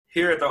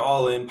Here at the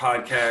All In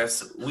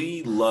podcast,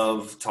 we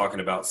love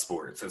talking about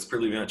sports. That's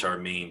pretty much our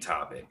main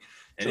topic.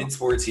 And in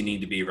sports, you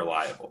need to be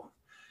reliable.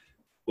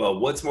 Well,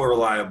 what's more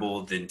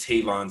reliable than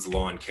Tavon's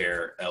Lawn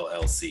Care,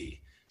 LLC?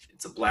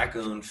 It's a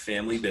Black-owned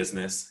family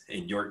business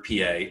in York,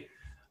 PA.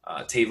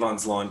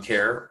 Tavon's Lawn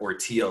Care, or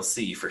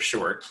TLC for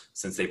short,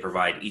 since they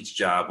provide each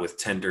job with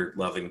tender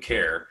love and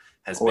care,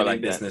 has been in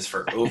business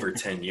for over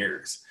 10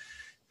 years.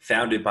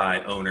 Founded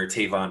by owner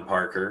Tavon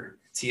Parker,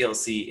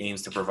 TLC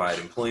aims to provide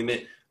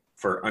employment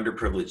for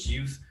underprivileged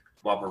youth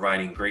while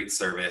providing great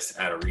service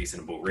at a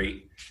reasonable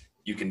rate.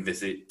 You can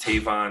visit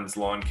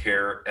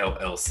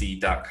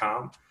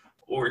TavonsLawnCareLLC.com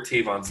or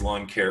Tavon's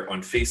Lawn Care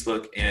on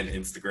Facebook and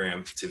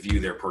Instagram to view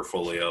their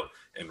portfolio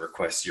and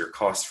request your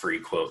cost-free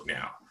quote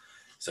now.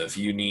 So if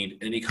you need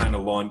any kind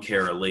of lawn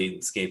care or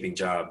landscaping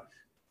job,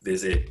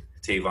 visit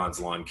Tavon's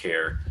Lawn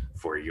Care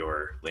for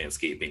your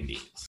landscaping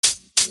needs.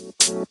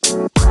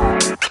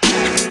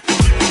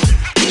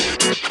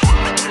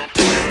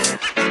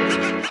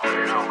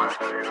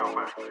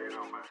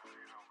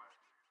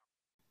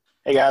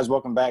 Hey guys,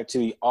 welcome back to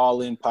the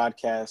All In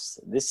podcast.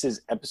 This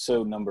is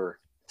episode number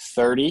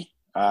 30.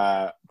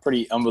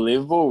 Pretty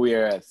unbelievable. We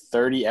are at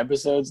 30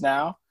 episodes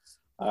now.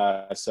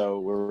 So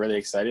we're really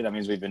excited. That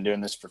means we've been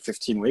doing this for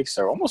 15 weeks,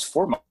 so almost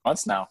 4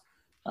 months now.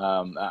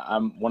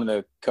 I'm one of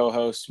the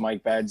co-hosts,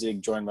 Mike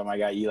Badzig, joined by my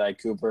guy, Eli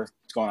Cooper.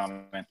 What's going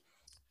on, man?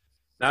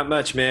 Not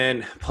much,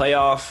 man.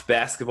 Playoff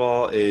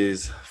basketball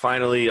is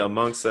finally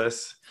amongst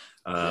us.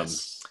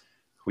 Yes.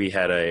 We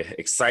had an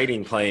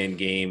exciting play-in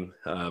game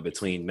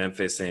between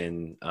Memphis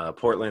and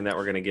Portland that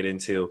we're going to get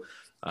into.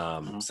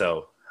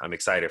 So I'm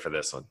excited for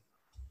this one.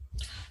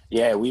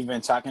 Yeah, we've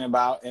been talking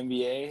about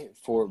NBA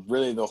for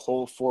really the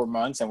whole 4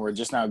 months, and we're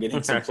just now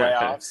getting some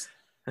playoffs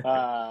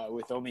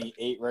with only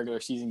 8 regular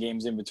season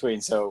games in between.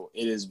 So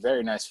it is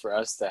very nice for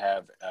us to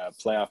have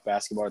playoff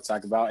basketball to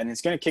talk about. And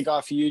it's going to kick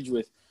off huge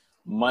with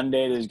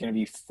Monday. There's going to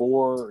be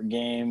 4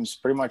 games.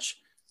 Pretty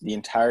much the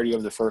entirety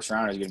of the first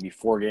round is going to be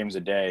 4 games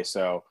a day.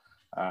 So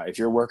if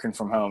you're working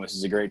from home, this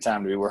is a great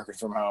time to be working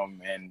from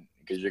home, and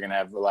because you're going to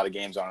have a lot of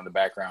games on in the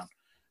background.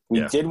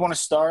 We did want to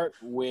start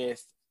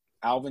with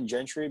Alvin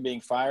Gentry being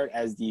fired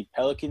as the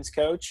Pelicans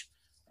coach.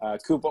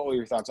 Coop, what were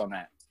your thoughts on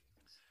that?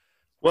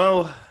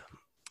 Well,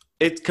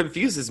 it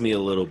confuses me a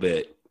little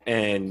bit,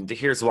 and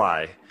here's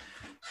why.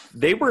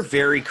 They were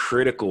very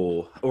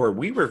critical, or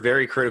we were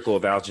very critical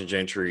of Alvin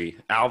Gentry,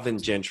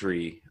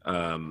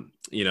 and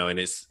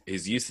his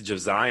usage of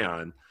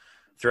Zion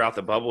throughout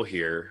the bubble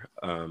here,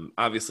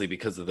 obviously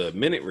because of the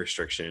minute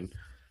restriction.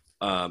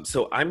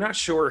 So I'm not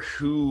sure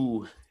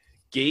who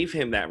gave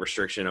him that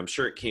restriction. I'm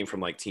sure it came from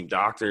like team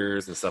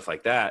doctors and stuff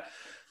like that,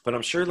 but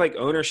I'm sure like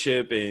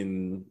ownership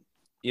and,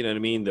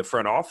 the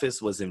front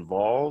office was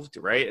involved,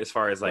 right? As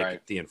far as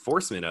like the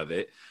enforcement of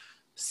it.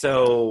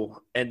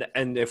 So, and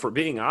if we're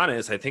being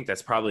honest, I think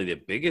that's probably the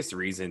biggest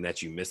reason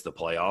that you missed the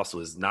playoffs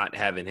was not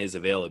having his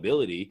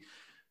availability.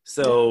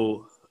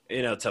 So,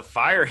 to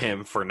fire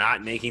him for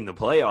not making the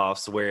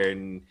playoffs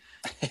when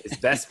his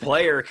best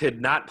player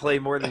could not play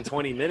more than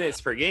 20 minutes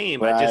per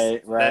game.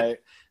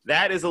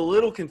 That is a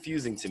little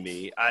confusing to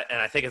me. And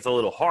I think it's a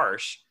little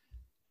harsh.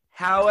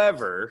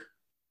 However,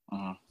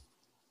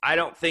 I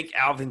don't think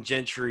Alvin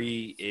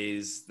Gentry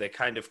is the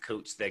kind of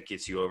coach that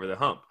gets you over the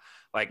hump.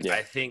 I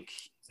think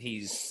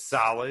he's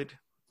solid.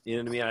 You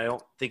know what I mean? I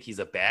don't think he's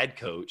a bad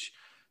coach.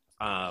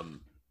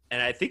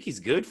 And I think he's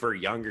good for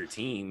younger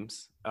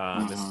teams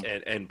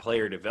and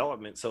player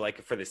development. So,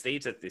 for the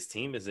stage that this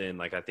team is in,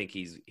 I think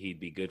he'd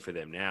be good for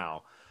them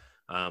now.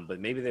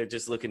 But maybe they're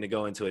just looking to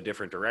go into a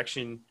different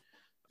direction.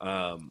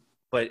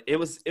 But it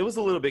was a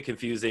little bit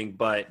confusing,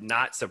 but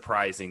not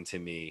surprising to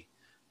me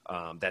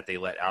that they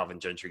let Alvin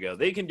Gentry go.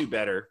 They can do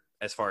better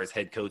as far as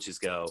head coaches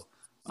go.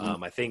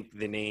 I think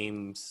the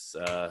names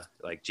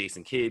like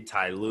Jason Kidd,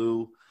 Ty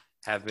Lue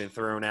have been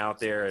thrown out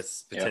there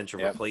as potential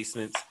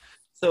replacements.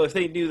 So if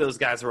they knew those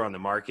guys were on the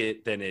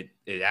market, then it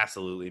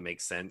absolutely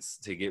makes sense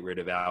to get rid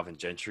of Alvin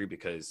Gentry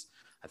because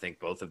I think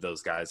both of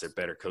those guys are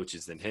better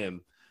coaches than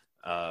him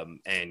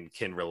and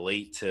can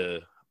relate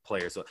to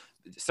players.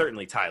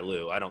 Certainly Ty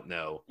Lue. I don't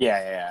know.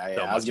 I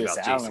was going to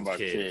say, I don't know about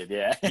Kidd.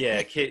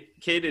 Yeah,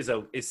 Kidd is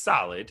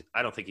solid.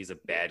 I don't think he's a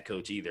bad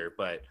coach either,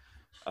 but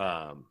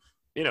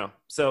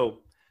so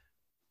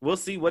we'll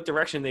see what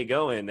direction they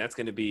go in. That's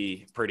going to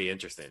be pretty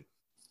interesting.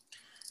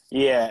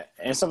 Yeah,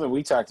 and something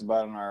we talked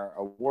about on our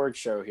award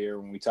show here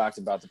when we talked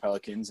about the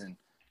Pelicans, and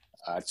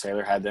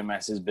Taylor had them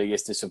as his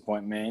biggest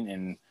disappointment,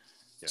 and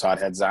Todd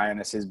had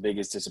Zion as his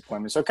biggest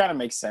disappointment. So it kind of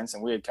makes sense,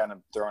 and we had kind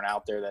of thrown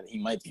out there that he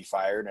might be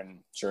fired, and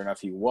sure enough,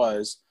 he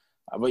was.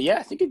 But yeah,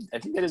 I think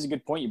that is a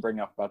good point you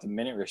bring up about the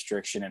minute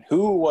restriction and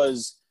who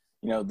was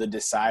the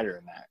decider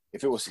in that.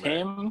 If it was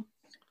him,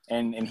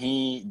 and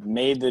he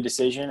made the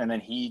decision, and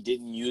then he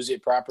didn't use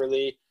it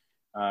properly.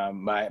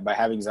 By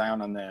having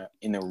Zion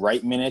in the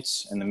right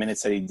minutes and the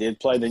minutes that he did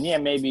play, then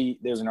maybe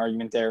there's an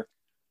argument there.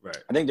 Right.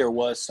 I think there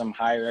was some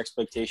higher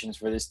expectations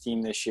for this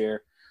team this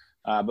year,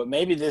 but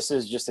maybe this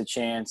is just a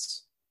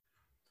chance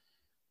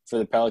for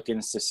the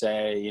Pelicans to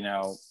say,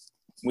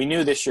 we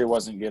knew this year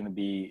wasn't going to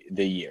be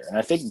the year. And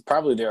I think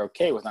probably they're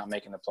okay with not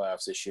making the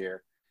playoffs this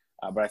year.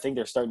 But I think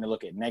they're starting to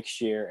look at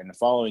next year and the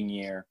following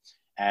year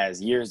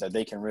as years that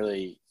they can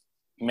really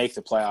make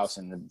the playoffs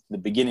in the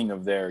beginning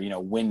of their,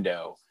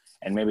 window.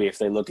 And maybe if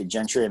they look at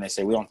Gentry and they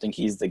say, we don't think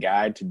he's the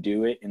guy to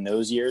do it in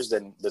those years,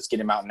 then let's get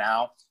him out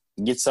now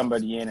and get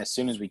somebody in as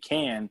soon as we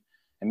can.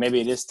 And maybe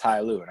it is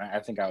Ty Lue. And I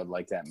think I would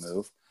like that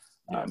move.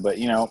 Yeah.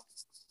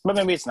 But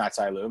maybe it's not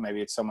Ty Lue.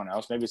 Maybe it's someone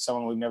else. Maybe it's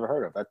someone we've never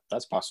heard of.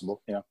 That's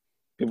possible.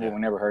 People we've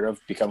never heard of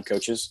become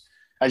coaches.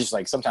 I just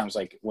sometimes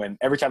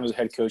every time there's a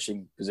head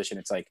coaching position,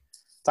 it's like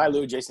Ty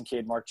Lue, Jason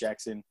Kidd, Mark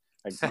Jackson,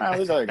 these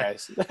other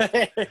guys.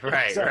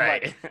 Right, so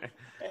right.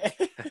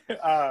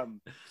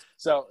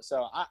 So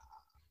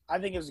I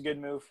think it was a good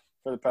move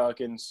for the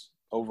Pelicans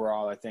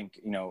overall. I think,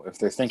 if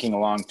they're thinking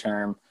long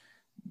term,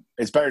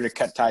 it's better to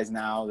cut ties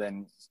now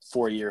than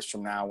 4 years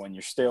from now when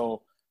you're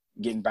still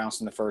getting bounced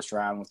in the first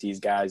round with these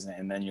guys.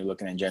 And then you're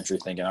looking at Gentry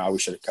thinking, we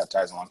should have cut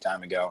ties a long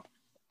time ago.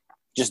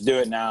 Just do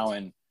it now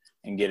and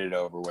get it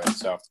over with.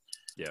 So,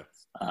 yeah.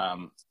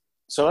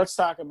 So let's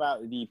talk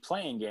about the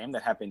play-in game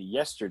that happened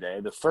yesterday,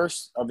 the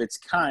first of its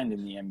kind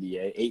in the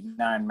NBA,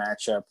 8-9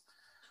 matchup.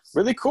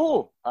 Really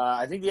cool.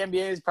 I think the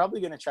NBA is probably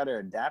going to try to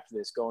adapt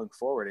this going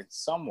forward in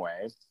some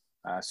way.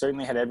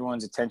 Certainly had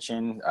everyone's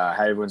attention. A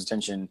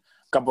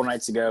couple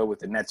nights ago with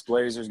the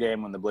Nets-Blazers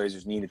game when the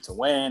Blazers needed to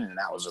win, and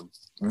that was a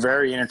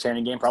very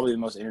entertaining game, probably the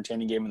most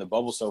entertaining game in the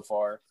bubble so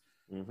far.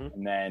 Mm-hmm.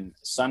 And then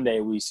Sunday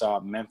we saw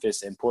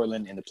Memphis and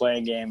Portland in the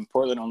play-in game.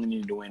 Portland only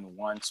needed to win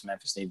once.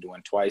 Memphis needed to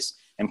win twice.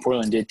 And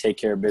Portland did take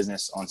care of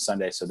business on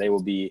Sunday, so they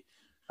will be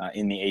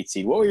in the 8th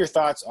seed. What were your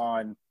thoughts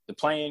on the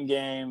play-in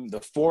game,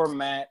 the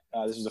format?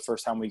 This was the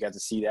first time we got to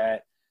see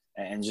that,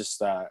 and just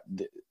the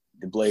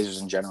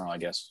Blazers in general, I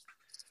guess.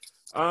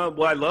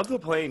 Well, I love the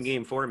play-in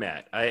game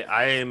format.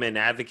 I am an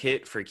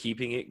advocate for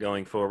keeping it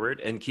going forward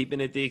and keeping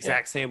it the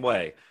exact same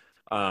way.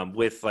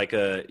 With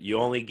you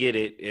only get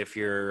it if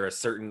you're a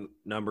certain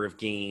number of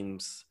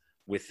games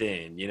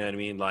within, you know what I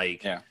mean?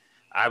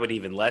 I would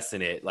even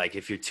lessen it.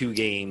 If you're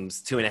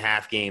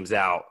 2.5 games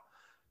out,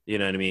 you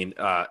know what I mean?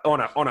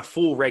 On a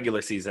full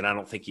regular season, I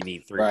don't think you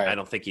need 3. Right. I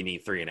don't think you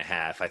need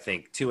 3.5. I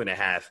think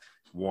 2.5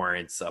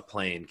 warrants a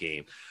play-in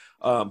game.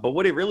 But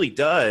what it really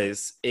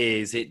does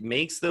is it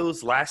makes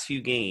those last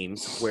few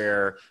games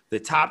where the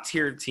top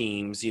tier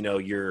teams,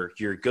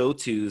 your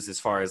go-tos as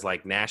far as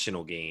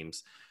national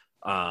games,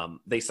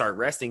 they start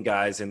resting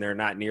guys and they're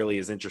not nearly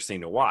as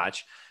interesting to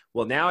watch.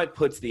 Well, now it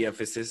puts the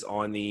emphasis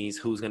on these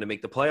who's going to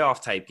make the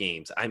playoff type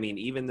games. I mean,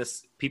 even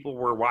people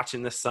were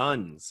watching the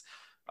Suns,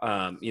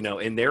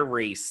 in their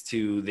race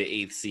to the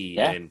 8th seed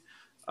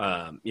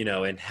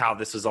and how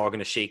this was all going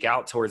to shake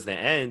out towards the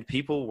end.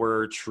 People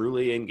were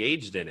truly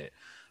engaged in it.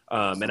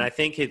 And I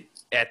think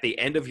at the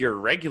end of your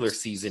regular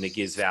season, it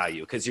gives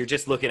value because you're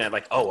just looking at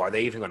are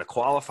they even going to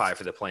qualify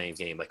for the play-in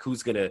game?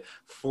 Who's going to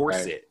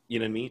force it? You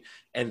know what I mean?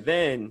 And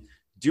then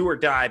do or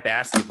die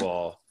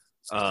basketball,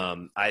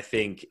 I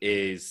think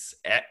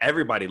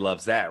everybody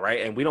loves that,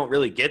 right? And we don't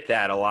really get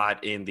that a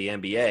lot in the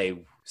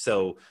NBA.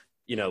 So,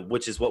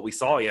 which is what we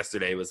saw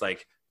yesterday was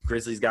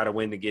Grizzlies got to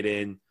win to get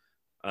in.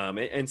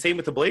 And same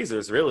with the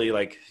Blazers, really.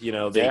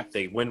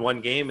 They win one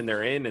game and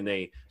they're in, and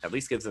they at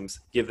least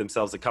give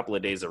themselves a couple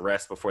of days of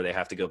rest before they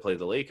have to go play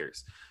the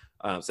Lakers.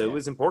 It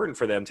was important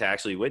for them to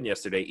actually win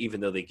yesterday, even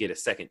though they get a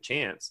second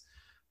chance.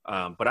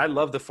 But I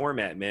love the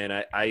format, man.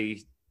 I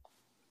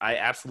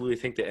absolutely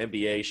think the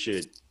NBA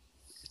should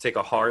take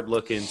a hard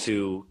look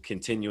into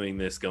continuing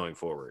this going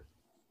forward.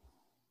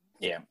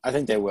 Yeah, I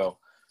think they will.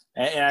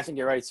 And I think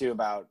you're right, too,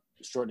 about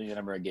shortening the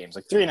number of games.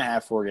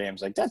 3.5, 4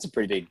 games, that's a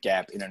pretty big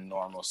gap in a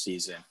normal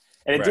season.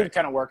 And it did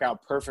kind of work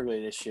out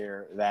perfectly this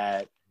year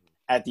that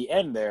at the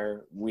end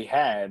there, we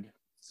had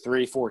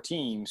 3-4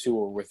 teams who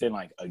were within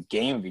a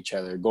game of each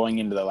other going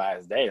into the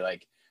last day.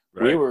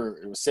 We were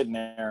sitting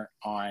there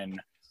on,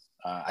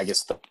 I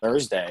guess,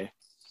 Thursday,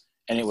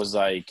 and it was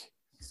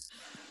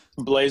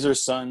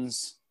Blazers,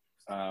 Suns,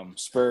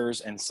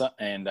 Spurs,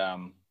 and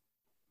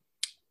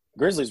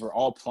Grizzlies were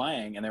all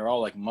playing, and they were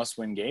all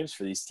must-win games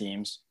for these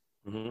teams.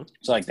 Mm-hmm.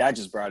 So that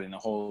just brought in a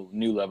whole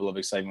new level of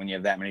excitement when you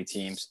have that many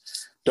teams.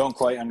 Don't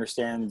quite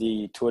understand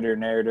the Twitter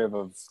narrative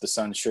of the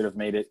Suns should have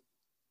made it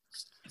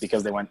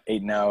because they went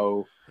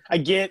 8-0. I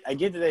get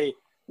that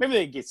maybe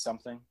they get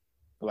something.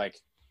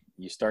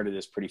 You started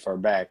this pretty far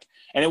back,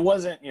 and it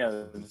wasn't.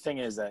 The thing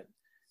is that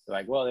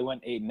they're they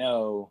went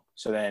 8-0,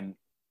 so then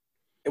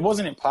it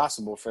wasn't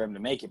impossible for them to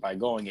make it by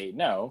going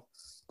 8-0,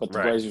 but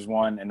the Blazers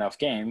won enough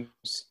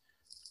games.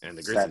 And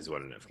the Grizzlies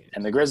won enough games.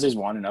 And the Grizzlies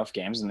won enough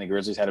games, and the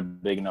Grizzlies had a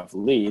big enough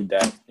lead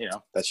that,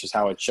 that's just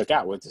how it shook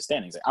out with the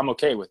standings. I'm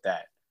okay with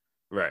that.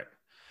 Right.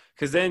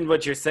 Because then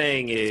what you're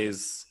saying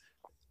is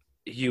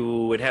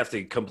you would have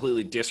to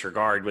completely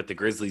disregard what the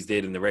Grizzlies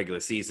did in the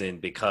regular season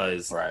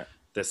because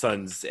the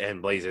Suns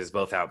and Blazers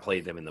both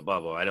outplayed them in the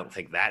bubble. I don't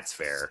think that's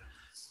fair.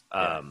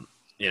 But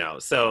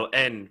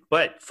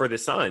for the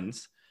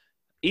Suns,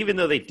 even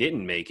though they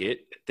didn't make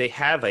it, they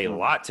have a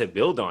lot to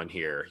build on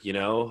here,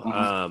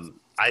 Mm-hmm.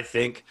 I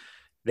think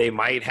they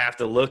might have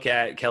to look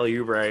at Kelly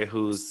Oubre,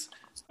 who's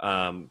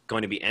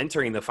going to be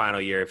entering the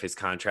final year of his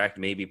contract,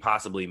 maybe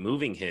possibly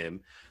moving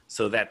him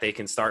so that they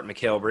can start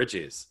Mikal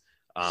Bridges.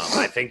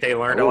 I think they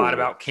learned a lot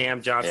about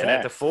Cam Johnson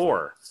at the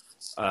 4.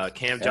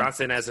 Cam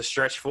Johnson as a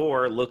stretch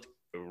 4 looked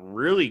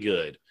really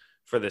good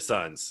for the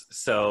Suns.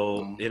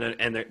 So,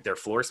 and their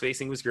floor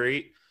spacing was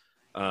great.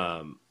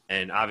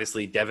 And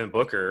obviously Devin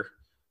Booker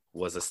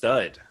was a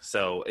stud.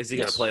 So is he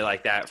going to play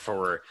like that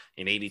for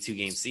an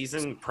 82-game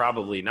season?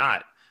 Probably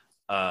not.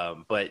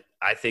 But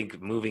I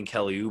think moving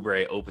Kelly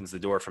Oubre opens the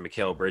door for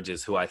Mikal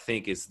Bridges, who I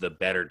think is the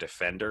better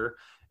defender.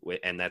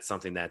 And that's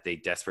something that they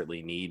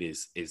desperately need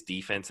is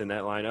defense in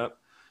that lineup.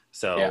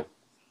 So,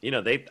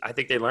 I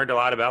think they learned a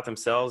lot about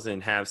themselves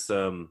and have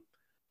some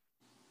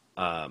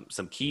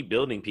key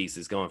building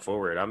pieces going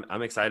forward.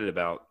 I'm excited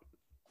about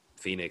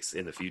Phoenix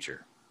in the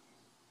future.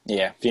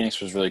 Yeah,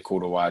 Phoenix was really cool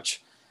to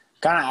watch.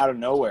 Kind of out of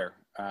nowhere.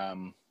 I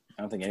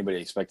don't think anybody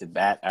expected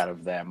that out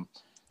of them.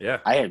 Yeah.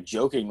 I had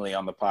jokingly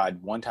on the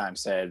pod one time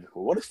said,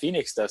 well, what if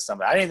Phoenix does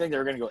something? I didn't think they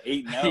were going to go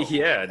 8-0.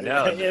 Yeah,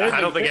 no,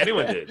 I don't think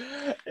anyone did.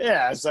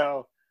 Yeah,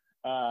 so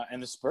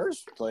and the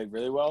Spurs played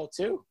really well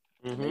too.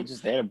 Mm-hmm.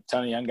 They had a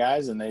ton of young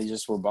guys, and they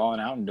just were balling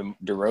out. And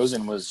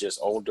DeRozan was just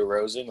old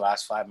DeRozan.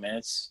 Last 5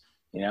 minutes,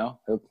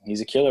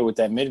 he's a killer with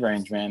that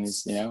mid-range, man.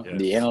 He's,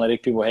 the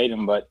analytic people hate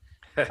him, but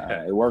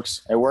it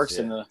works. It works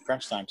in the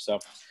crunch time. So,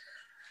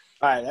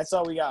 all right, that's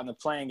all we got in the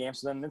playing game.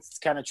 So then let's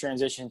kind of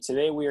transition.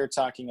 Today we are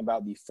talking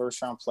about the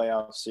first-round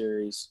playoff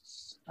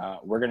series.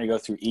 We're going to go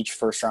through each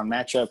first-round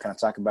matchup, kind of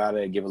talk about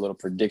it, give a little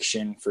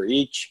prediction for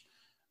each.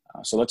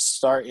 So let's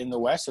start in the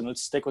West, and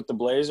let's stick with the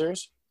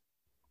Blazers.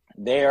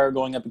 They are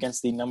going up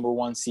against the number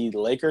 1 seed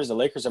Lakers. The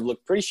Lakers have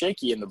looked pretty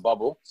shaky in the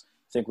bubble.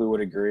 I think we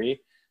would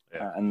agree.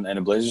 Yeah. And the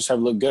Blazers have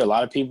looked good. A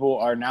lot of people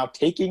are now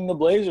taking the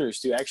Blazers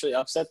to actually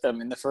upset them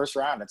in the first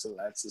round. That's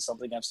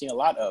something I've seen a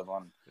lot of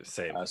on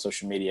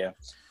social media.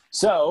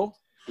 So,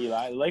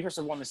 Eli, the Lakers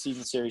have won the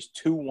season series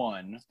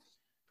 2-1.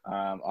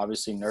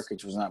 Obviously,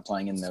 Nurkic was not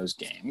playing in those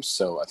games,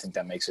 so I think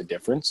that makes a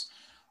difference.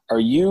 Are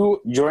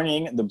you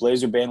joining the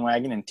Blazer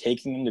bandwagon and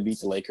taking them to beat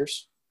the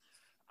Lakers?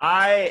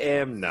 I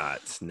am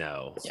not.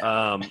 No.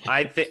 Yeah.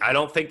 I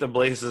don't think the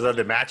Blazers are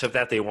the matchup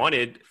that they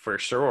wanted for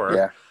sure.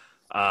 Yeah.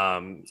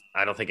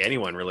 I don't think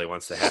anyone really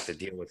wants to have to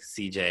deal with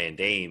CJ and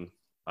Dame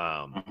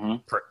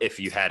if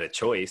you had a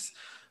choice.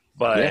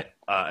 But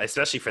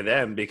especially for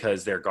them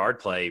because their guard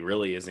play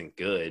really isn't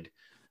good.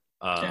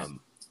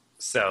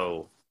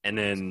 So, and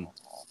then,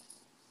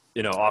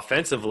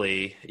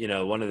 offensively,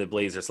 one of the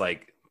Blazers,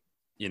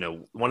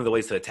 one of the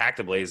ways to attack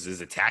the Blazers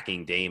is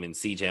attacking Dame and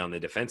CJ on the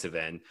defensive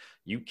end.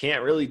 You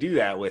can't really do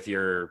that with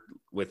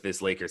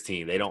this Lakers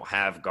team. They don't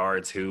have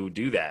guards who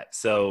do that.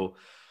 So,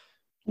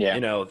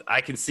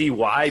 I can see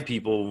why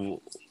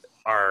people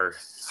are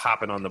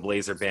hopping on the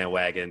Blazer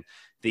bandwagon.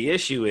 The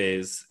issue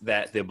is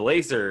that the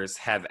Blazers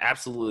have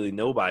absolutely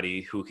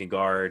nobody who can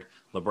guard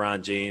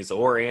LeBron James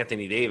or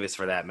Anthony Davis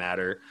for that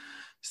matter.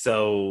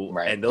 So,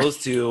 and those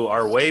two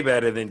are way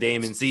better than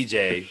Dame and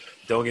CJ.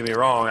 Don't get me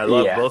wrong. I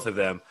love both of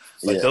them.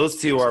 But those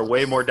two are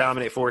way more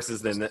dominant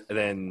forces than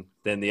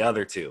the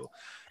other two.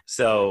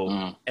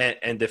 So,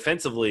 and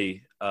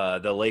defensively,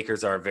 the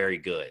Lakers are very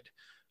good.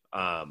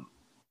 I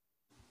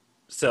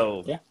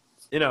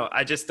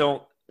just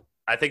don't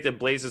 – I think the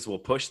Blazers will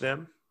push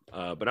them.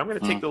 But I'm going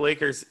to take the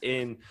Lakers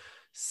in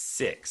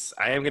 6.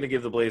 I am going to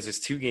give the Blazers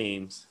 2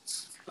 games.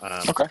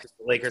 The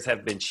Lakers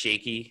have been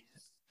shaky,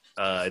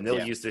 and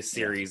they'll use this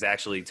series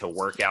actually to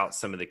work out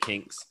some of the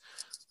kinks.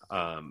 So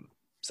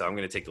I'm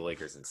going to take the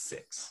Lakers in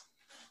 6.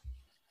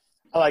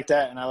 I like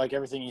that, and I like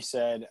everything you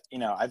said.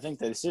 I think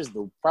that this is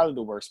probably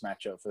the worst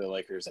matchup for the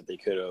Lakers that they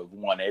could have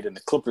wanted, and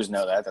the Clippers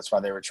know that. That's why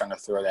they were trying to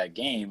throw that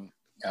game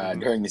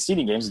during the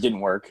seeding games. It didn't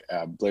work.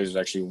 Clippers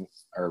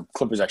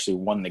actually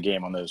won the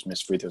game on those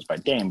missed free throws by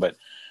Dame. But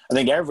I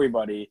think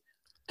everybody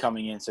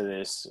coming into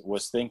this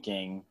was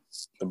thinking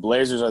the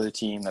Blazers are the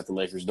team that the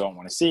Lakers don't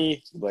want to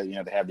see. But,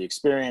 they have the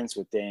experience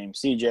with Dame,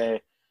 CJ,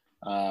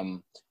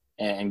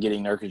 and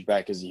getting Nurkic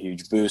back is a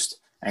huge boost,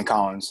 and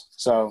Collins.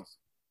 So,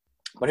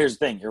 but here's the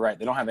thing. You're right.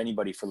 They don't have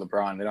anybody for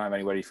LeBron. They don't have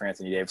anybody for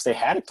Anthony Davis. They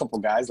had a couple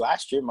guys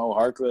last year, Mo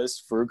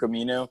Harkless, Farouk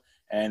Aminu,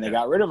 and they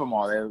got rid of them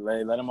all.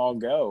 They let them all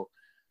go.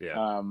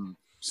 Yeah.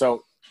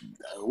 So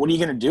what are you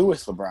going to do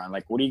with LeBron?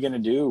 What are you going to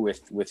do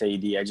with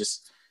AD? I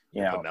just,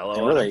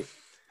 really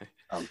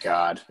 – oh,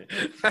 God.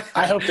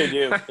 I hope they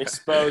do.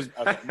 Expose –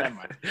 okay, never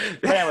mind.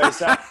 But anyway,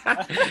 so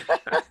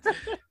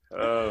 –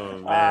 oh,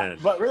 man.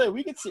 But really,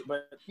 we could see –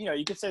 but,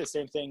 you could say the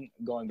same thing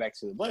going back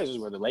to the Blazers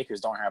where the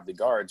Lakers don't have the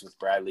guards with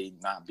Bradley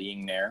not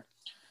being there.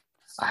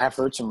 I have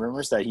heard some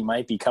rumors that he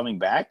might be coming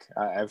back.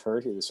 I've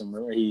heard some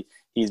rumor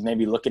he's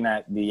maybe looking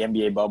at the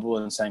NBA bubble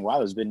and saying, wow,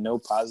 there's been no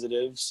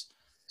positives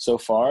so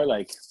far.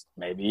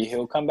 Maybe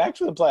he'll come back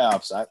to the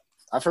playoffs.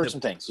 I've heard some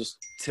things. Just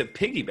to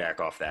piggyback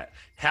off that,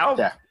 how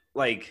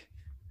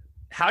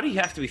do you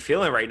have to be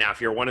feeling right now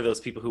if you're one of those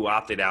people who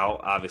opted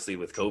out, obviously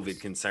with COVID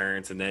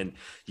concerns, and then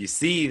you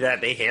see that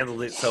they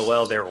handled it so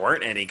well there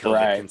weren't any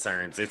COVID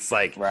concerns? It's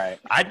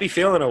I'd be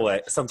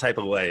feeling some type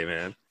of way,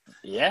 man.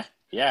 Yeah,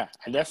 I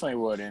definitely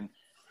would. And,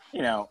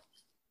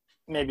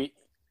 maybe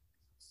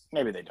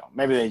maybe they don't.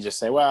 Maybe they just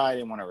say, well, I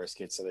didn't want to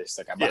risk it, so they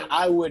stuck out. But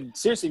I would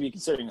seriously be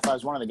considering, if I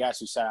was one of the guys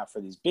who sat out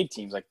for these big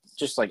teams, like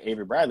just like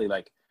Avery Bradley,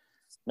 like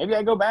maybe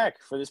I go back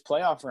for this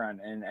playoff run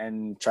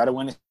and try to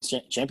win a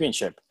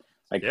championship.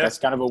 Like that's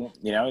kind of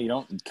you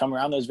don't come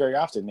around those very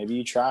often. Maybe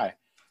you try.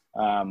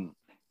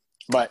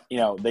 But,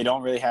 they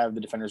don't really have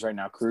the defenders right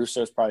now.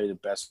 Caruso is probably the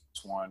best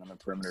one on the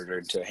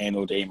perimeter to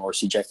handle Dame or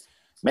CJ.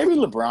 Maybe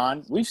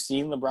LeBron. We've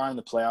seen LeBron in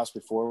the playoffs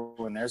before.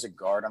 When there's a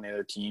guard on the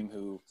other team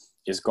who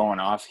is going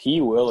off,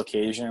 he will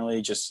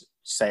occasionally just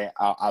say,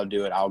 I'll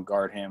do it. I'll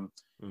guard him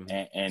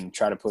and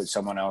try to put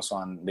someone else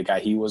on the guy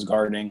he was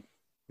guarding.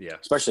 Yeah.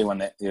 Especially when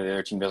the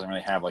other team doesn't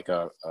really have like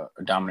a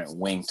dominant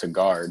wing to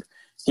guard.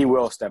 He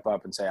will step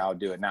up and say, I'll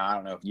do it. Now, I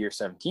don't know if year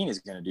 17 is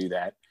going to do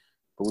that.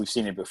 But we've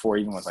seen it before,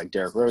 even with like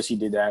Derrick Rose. He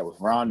did that with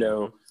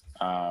Rondo.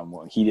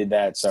 When he did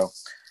that, so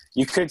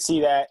you could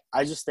see that.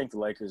 I just think the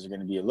Lakers are going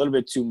to be a little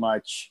bit too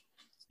much,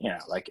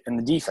 and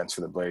the defense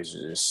for the Blazers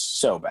is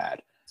so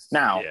bad.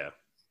 Now,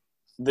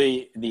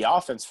 the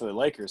offense for the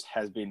Lakers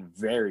has been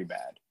very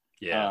bad.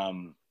 Yeah.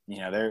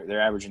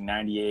 They're averaging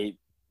 98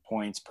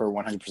 points per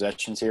 100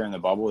 possessions here in the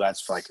bubble.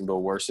 That's like the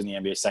worst in the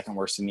NBA, second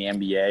worst in the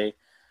NBA.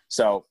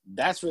 So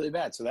that's really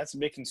bad. So that's a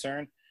big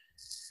concern.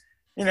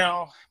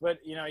 But,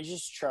 you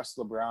just trust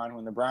LeBron.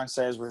 When LeBron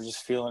says we're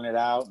just feeling it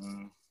out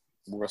and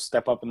we'll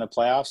step up in the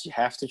playoffs, you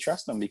have to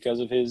trust him because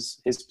of his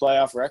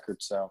playoff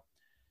record. So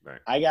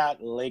I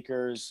got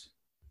Lakers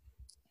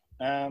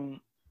 5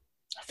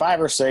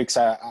 or 6.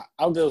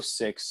 I'll go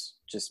 6.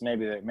 Just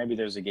maybe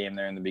there's a game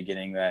there in the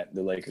beginning that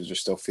the Lakers are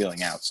still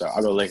feeling out. So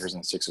I'll go Lakers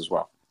in 6 as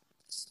well.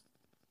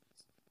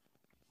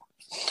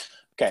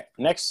 Okay,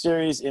 next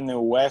series in the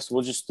West,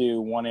 we'll just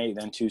do 1-8,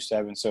 then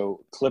 2-7.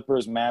 So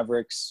Clippers,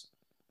 Mavericks.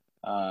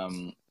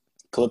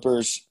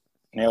 Clippers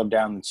nailed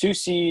down the 2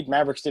 seed.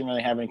 Mavericks didn't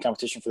really have any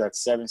competition for that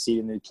 7 seed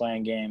in the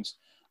playing games,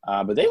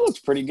 but they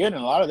looked pretty good in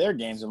a lot of their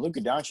games. And Luka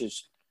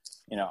Doncic,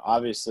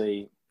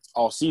 obviously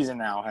all season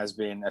now has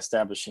been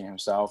establishing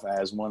himself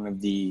as one of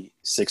the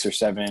 6 or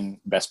 7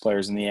 best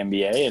players in the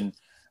NBA,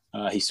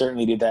 and he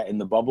certainly did that in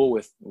the bubble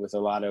with a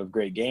lot of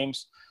great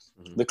games.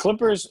 Mm-hmm. The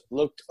Clippers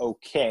looked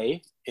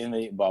okay in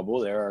the bubble.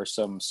 There are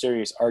some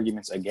serious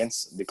arguments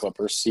against the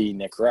Clippers. See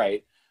Nick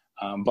Wright,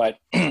 but.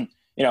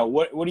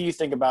 What do you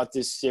think about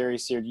this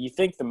series here? Do you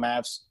think the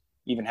Mavs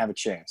even have a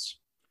chance?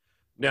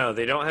 No,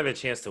 they don't have a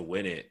chance to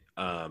win it.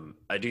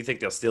 I do think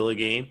they'll steal a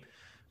game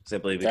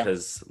simply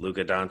because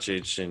Luka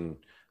Doncic and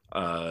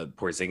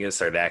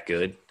Porzingis are that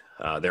good.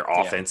 Their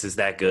offense is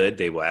that good.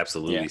 They will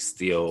absolutely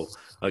steal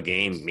a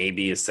game,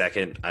 maybe a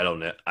second. I don't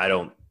know.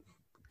 I'm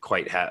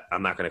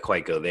not going to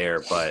quite go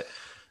there, but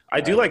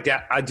I do like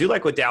that. I do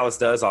like what Dallas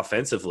does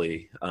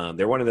offensively.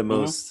 They're one of the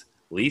most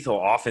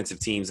lethal offensive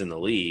teams in the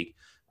league.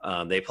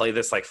 They play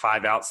this like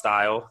 5-out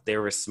style. They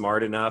were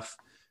smart enough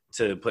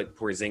to put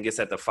Porzingis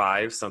at the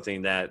 5,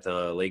 something that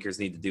the Lakers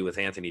need to do with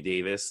Anthony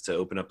Davis to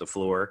open up the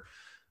floor.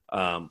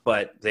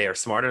 But they are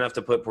smart enough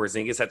to put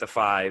Porzingis at the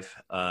 5,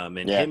 him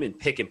in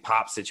pick and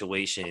pop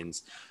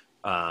situations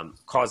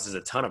causes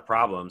a ton of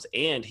problems,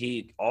 and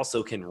he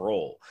also can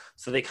roll.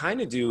 So they kind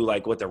of do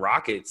like what the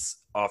Rockets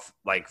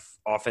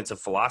offensive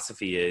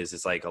philosophy is.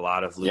 It's like a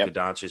lot of Luka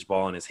Doncic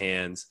ball in his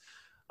hands,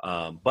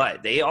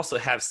 but they also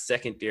have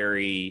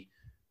secondary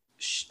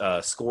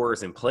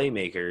scorers and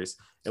playmakers.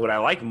 And what I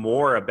like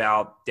more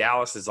about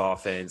Dallas's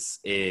offense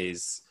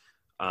is,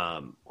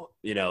 I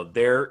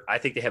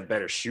think they have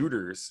better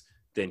shooters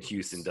than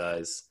Houston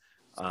does.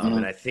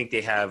 And I think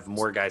they have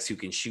more guys who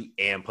can shoot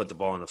and put the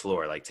ball on the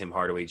floor, like Tim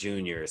Hardaway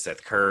Jr.,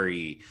 Seth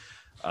Curry,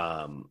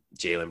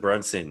 Jalen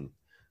Brunson.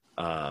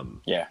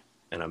 And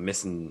I'm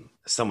missing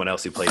someone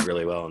else who played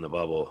really well in the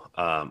bubble.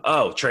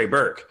 Trey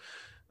Burke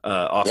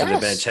off of the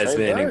bench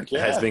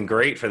has been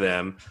great for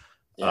them.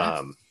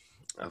 Yeah.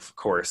 Of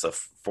course, a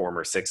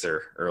former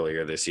Sixer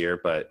earlier this year,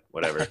 but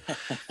whatever.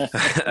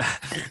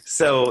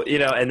 So,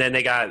 and then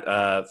they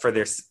got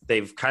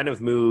they've kind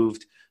of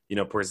moved,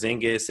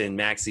 Porzingis and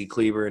Maxi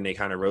Kleber, and they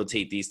kind of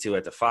rotate these two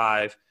at the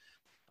 5.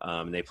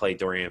 And they play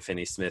Dorian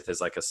Finney-Smith as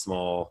like a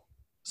small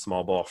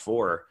ball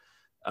 4.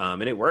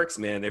 And it works,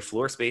 man. Their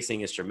floor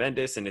spacing is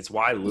tremendous, and it's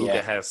why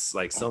Luka has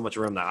like so much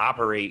room to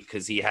operate,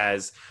 because he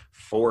has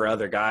 4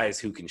 other guys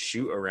who can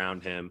shoot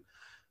around him.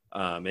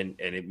 And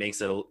it makes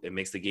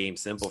the game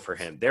simple for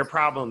him. Their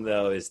problem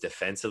though is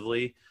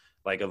defensively.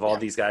 Like of all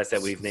these guys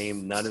that we've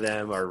named, none of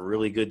them are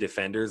really good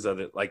defenders.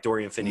 Like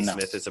Dorian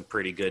Finney-Smith is a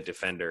pretty good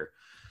defender.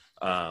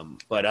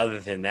 But other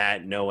than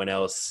that, no one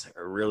else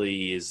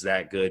really is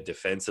that good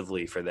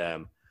defensively for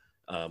them,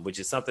 which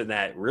is something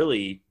that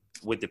really,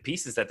 with the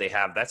pieces that they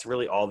have, that's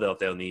really all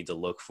they'll need to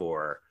look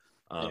for.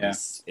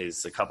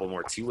 Is a couple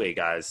more two-way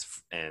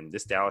guys, and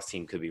this Dallas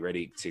team could be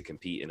ready to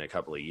compete in a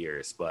couple of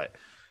years. But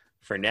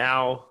for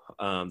now,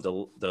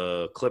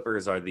 the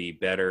Clippers are the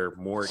better,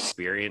 more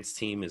experienced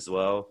team as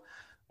well.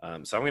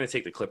 So I'm going to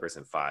take the Clippers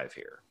in 5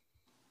 here.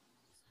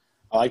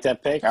 I like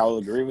that pick. I will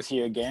agree with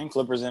you again.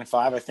 Clippers in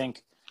 5. I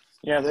think,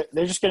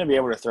 they're just going to be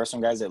able to throw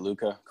some guys at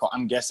Luka.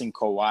 I'm guessing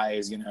Kawhi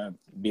is going to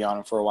be on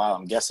him for a while.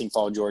 I'm guessing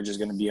Paul George is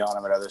going to be on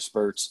him at other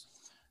spurts.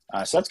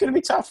 So that's going to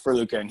be tough for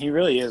Luka, and he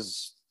really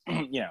is.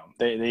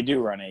 They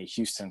do run a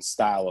Houston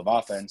style of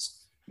offense.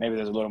 Maybe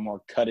there's a little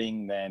more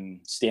cutting than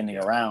standing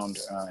around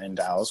in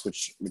Dallas,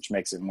 which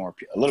makes it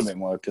a little bit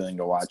more appealing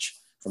to watch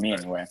for me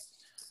anyway.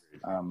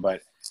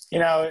 But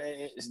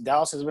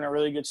Dallas has been a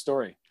really good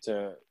story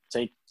to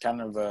take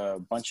kind of a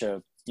bunch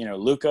of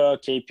Luka,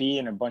 KP,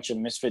 and a bunch of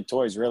misfit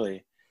toys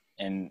really,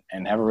 and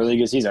have a really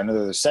good season. I know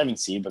they're the 7th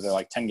seed, but they're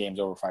like 10 games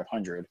over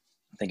 500.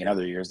 I think in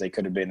other years they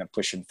could have been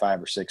pushing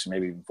 5 or 6 or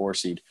maybe even 4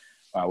 seed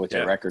with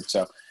their record.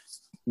 So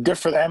good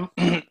for them.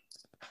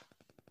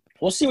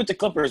 We'll see with the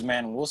Clippers,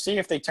 man. We'll see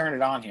if they turn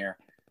it on here.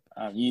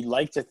 You'd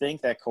like to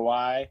think that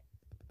Kawhi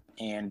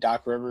and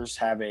Doc Rivers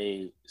have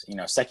a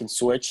second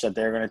switch that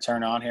they're going to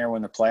turn on here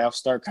when the playoffs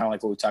start, kind of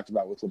like what we talked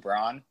about with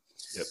LeBron.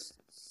 Yep.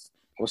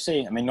 We'll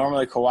see. I mean,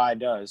 normally Kawhi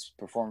does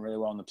perform really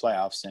well in the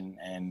playoffs,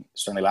 and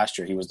certainly last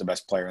year he was the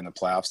best player in the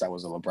playoffs. That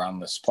was a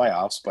LeBron-less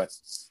playoffs, but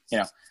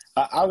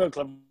I'll go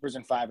Clippers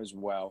in 5 as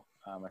well.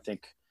 I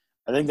think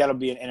that'll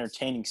be an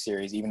entertaining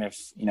series, even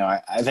if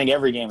I think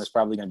every game is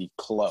probably going to be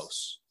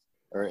close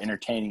or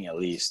entertaining at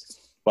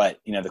least. But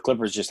the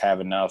Clippers just have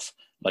enough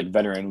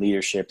veteran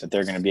leadership that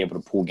they're going to be able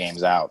to pull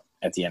games out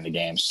at the end of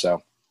games. So,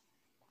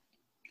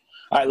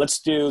 all right, let's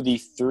do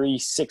the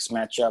 3-6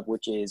 matchup,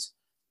 which is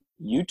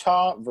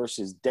Utah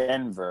versus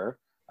Denver.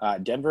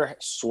 Denver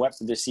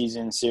swept the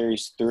season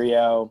series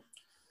 3-0.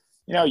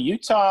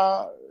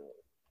 Utah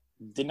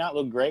did not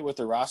look great with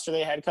the roster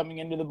they had coming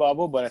into the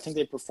bubble, but I think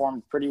they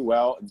performed pretty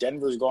well.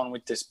 Denver's going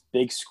with this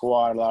big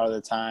squad a lot of the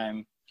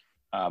time.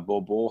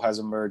 Bull has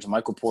emerged.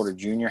 Michael Porter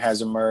Jr.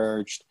 has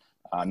emerged,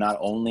 not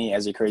only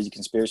as a crazy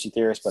conspiracy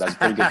theorist, but as a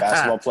pretty good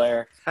basketball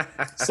player.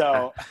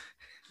 So,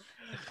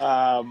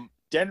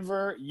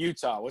 Denver,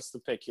 Utah, what's the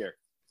pick here?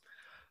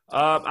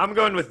 I'm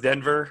going with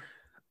Denver.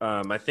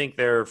 I think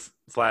they're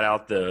flat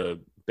out the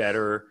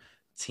better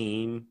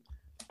team.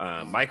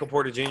 Michael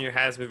Porter Jr.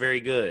 has been very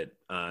good.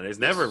 There's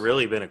never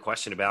really been a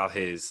question about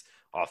his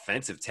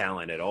offensive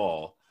talent at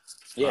all.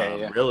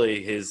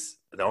 Really,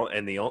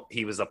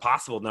 he was a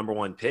possible number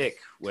 1 pick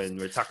when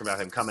we're talking about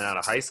him coming out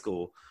of high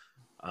school.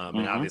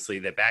 And obviously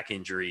the back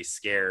injury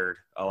scared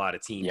a lot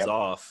of teams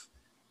off.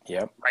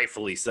 Yep.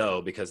 Rightfully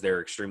so, because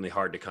they're extremely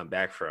hard to come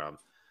back from.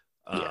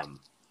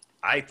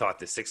 I thought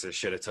the Sixers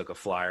should have took a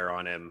flyer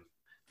on him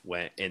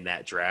in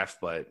that draft,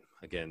 but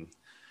again,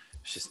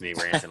 it's just me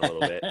ranting a little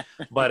bit.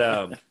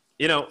 But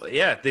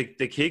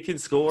the kid can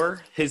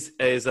score. His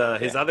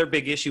other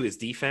big issue is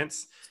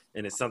defense,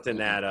 and it's something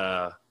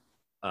that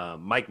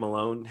Mike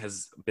Malone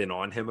has been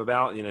on him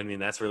about.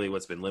 That's really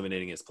what's been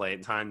limiting his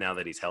playing time now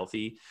that he's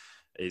healthy,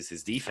 is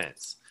his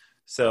defense.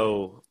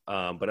 So,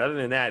 but other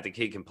than that, the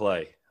kid can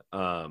play.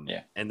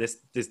 And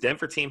this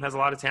Denver team has a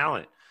lot of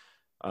talent.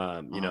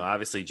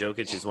 Obviously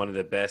Jokic is one of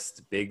the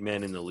best big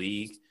men in the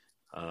league.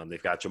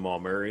 They've got Jamal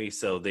Murray.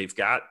 So they've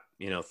got,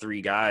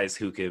 3 guys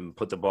who can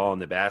put the ball in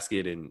the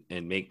basket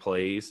and make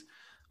plays,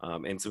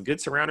 and some good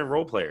surrounding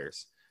role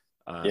players.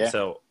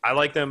 So I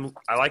like them.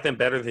 I like them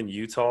better than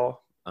Utah.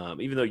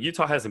 Even though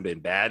Utah hasn't been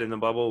bad in the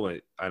bubble,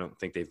 I don't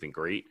think they've been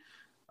great.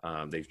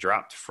 They've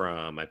dropped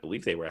from, I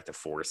believe they were at the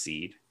 4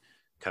 seed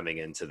coming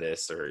into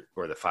this,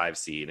 or the 5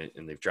 seed,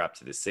 and they've dropped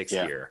to the 6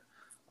 year.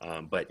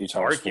 But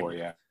Utah's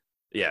 4,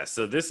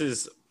 so this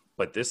is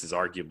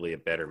arguably a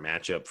better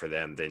matchup for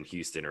them than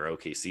Houston or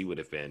OKC would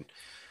have been.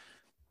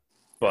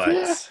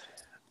 But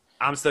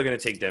I'm still going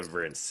to take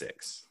Denver in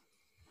 6.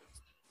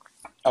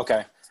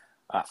 Okay.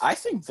 I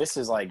think this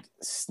is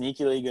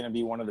sneakily going to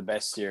be one of the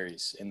best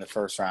series in the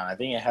first round. I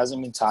think it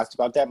hasn't been talked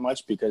about that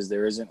much because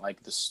there isn't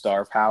the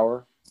star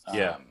power.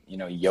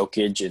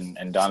 Jokic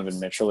and Donovan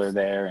Mitchell are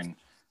there, and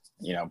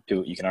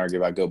you can argue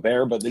about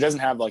Gobert, but it doesn't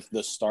have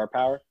the star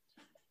power.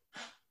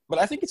 But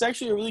I think it's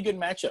actually a really good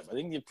matchup. I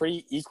think they're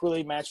pretty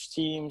equally matched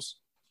teams.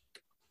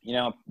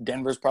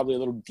 Denver's probably a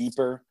little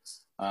deeper.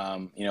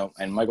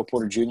 And Michael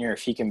Porter Jr.,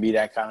 if he can be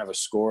that kind of a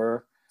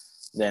scorer,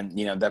 then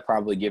that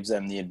probably gives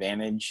them the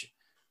advantage.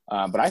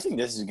 But I think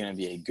this is going to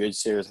be a good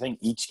series. I think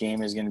each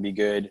game is going to be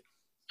good.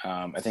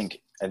 I think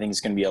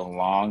it's going to be a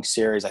long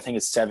series. I think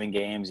it's 7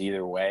 games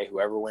either way.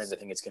 Whoever wins, I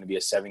think it's going to be a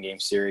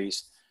 7-game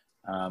series.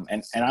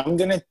 And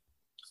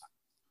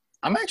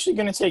I'm actually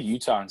going to take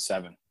Utah in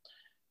 7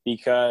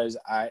 because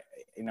I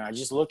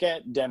just look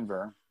at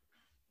Denver,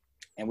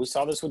 and we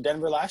saw this with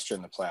Denver last year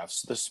in the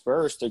playoffs. The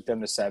Spurs took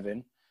them to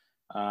 7,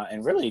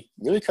 and really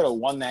could have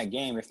won that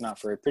game if not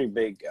for a pretty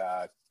big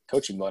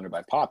coaching blunder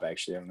by Pop.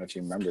 Actually, I don't know if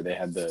you remember, they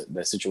had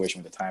the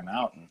situation with the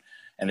timeout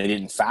and they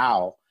didn't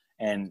foul,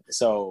 and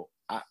so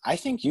I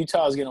think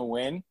Utah is going to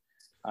win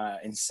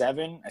in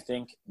 7. I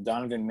think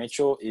Donovan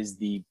Mitchell is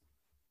the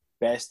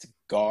best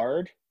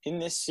guard in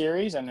this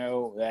series. I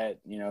know that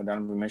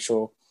Donovan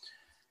Mitchell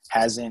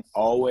hasn't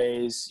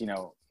always,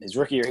 his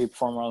rookie year he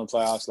performed well in the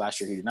playoffs. Last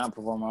year he did not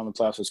perform well in the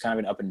playoffs. So it's kind of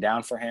an up and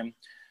down for him.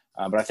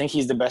 But I think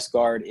he's the best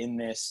guard in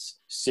this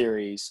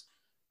series.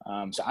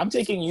 So I'm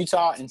taking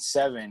Utah in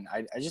 7.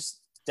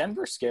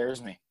 Denver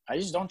scares me. I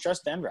just don't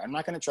trust Denver. I'm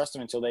not going to trust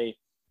them until they,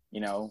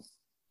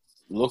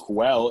 look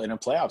well in a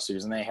playoff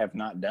series, and they have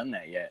not done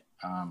that yet.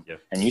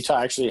 And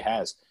Utah actually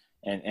has.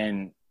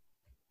 And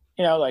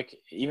you know, like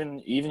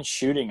even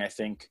shooting, I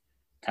think,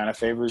 kind of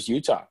favors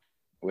Utah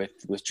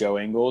with Joe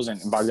Ingles, and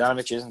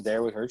Bogdanovich isn't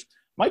there with Hurts.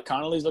 Mike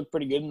Conley's looked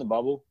pretty good in the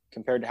bubble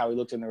compared to how he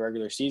looked in the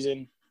regular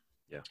season.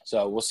 Yeah.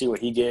 So we'll see what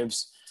he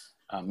gives.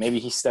 Maybe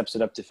he steps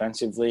it up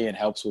defensively and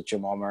helps with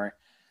Jamal Murray.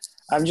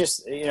 I'm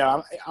just,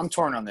 I'm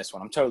torn on this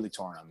one. I'm totally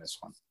torn on this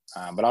one.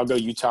 But I'll go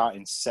Utah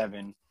in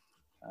 7,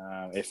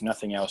 if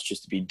nothing else,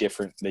 just to be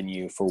different than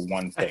you for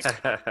one pick.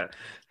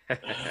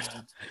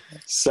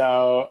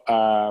 So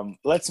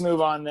let's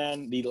move on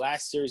then. The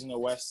last series in the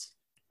West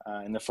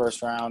in the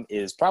first round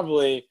is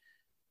probably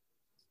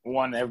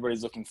one that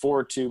everybody's looking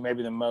forward to,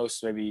 maybe the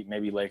most,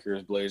 maybe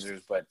Lakers,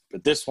 Blazers. But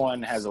this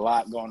one has a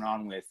lot going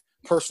on with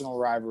personal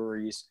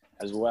rivalries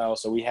as well.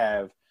 So we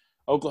have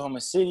Oklahoma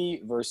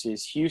City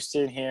versus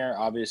Houston here.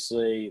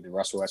 Obviously, the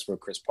Russell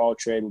Westbrook-Chris Paul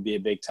trade will be a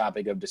big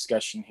topic of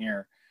discussion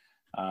here.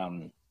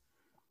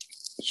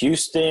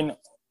 Houston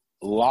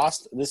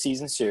lost the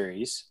season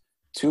series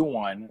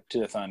 2-1 to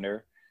the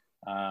Thunder.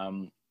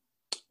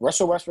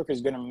 Russell Westbrook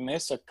is going to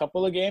miss a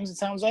couple of games, it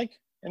sounds like,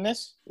 in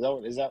this.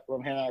 Is that what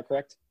I'm hearing out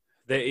correct?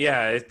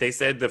 They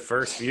said the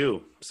first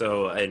few.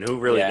 So, and who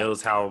really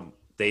knows how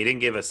 – they didn't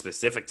give a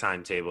specific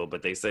timetable,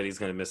 but they said he's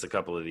going to miss a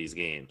couple of these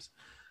games.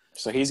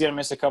 So he's going to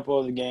miss a couple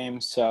of the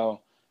games.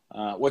 So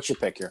what's your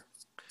pick here?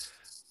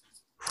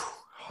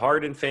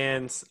 Harden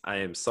fans, I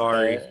am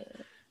sorry.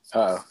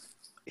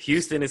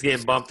 Houston is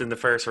getting bumped in the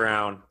first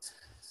round.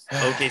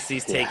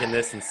 OKC's taking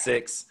this in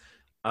 6.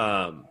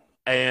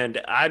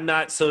 And I'm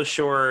not so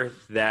sure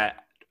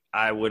that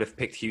I would have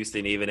picked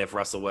Houston even if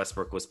Russell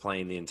Westbrook was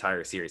playing the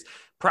entire series.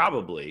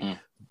 Probably.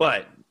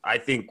 But I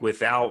think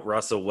without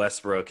Russell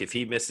Westbrook, if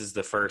he misses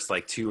the first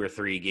 2 or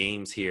 3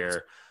 games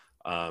here,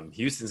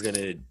 Houston's going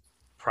to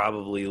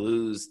probably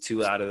lose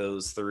 2 out of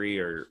those 3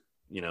 or,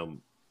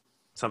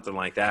 something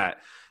like that.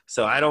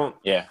 So I don't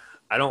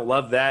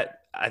love that.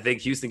 I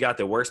think Houston got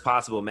the worst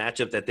possible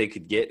matchup that they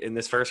could get in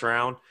this first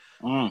round.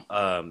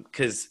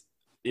 Because,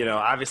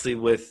 obviously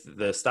with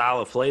the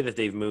style of play that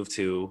they've moved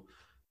to,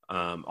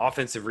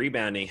 offensive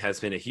rebounding has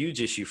been a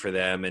huge issue for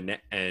them, and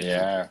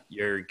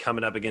you're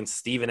coming up against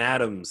Steven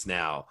Adams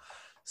now.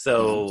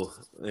 So,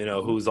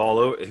 who's all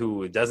over,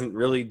 who doesn't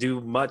really do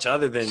much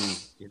other than,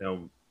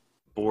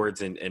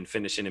 boards and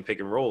finishing and pick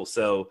and roll.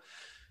 So,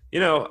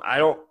 I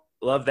don't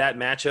love that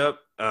matchup.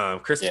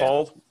 Chris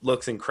Paul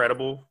looks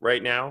incredible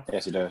right now.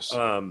 Yes, he does.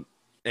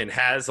 And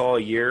has all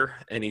year,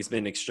 and he's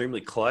been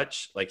extremely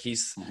clutch. I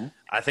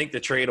think the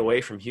trade away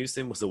from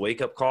Houston was a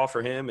wake-up call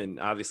for him, and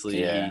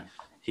obviously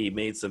he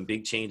made some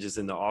big changes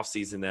in the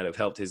offseason that have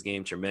helped his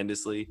game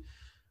tremendously.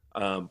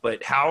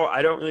 But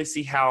I don't really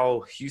see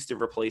how Houston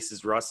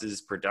replaces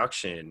Russ's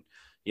production.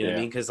 You know what I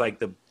mean? Because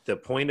the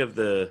point of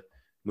the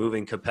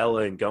moving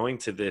Capella and going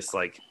to this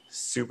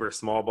super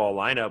small ball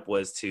lineup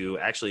was to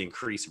actually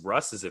increase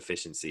Russ's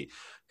efficiency,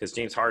 because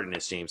James Harden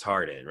is James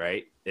Harden,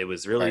 right? It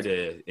was really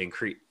to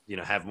increase,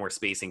 have more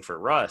spacing for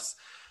Russ.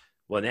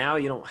 Well, now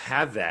you don't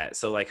have that.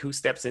 So who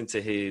steps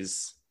into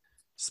his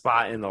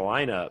spot in the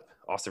lineup?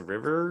 Austin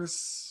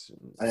Rivers,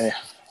 I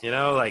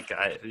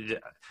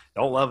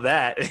don't love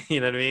that. You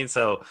know what I mean?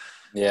 So,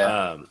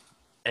 and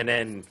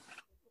then,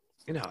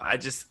 I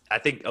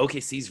think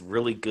OKC's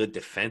really good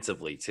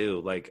defensively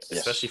too.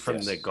 Especially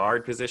from the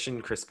guard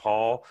position, Chris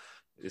Paul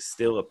is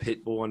still a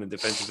pit bull on the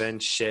defensive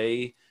end.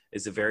 Shea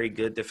is a very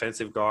good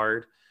defensive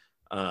guard.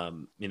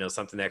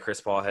 Something that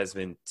Chris Paul has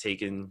been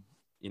taking,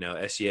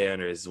 SGA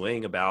under his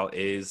wing about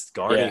is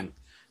guarding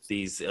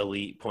these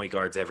elite point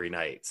guards every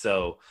night.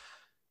 So,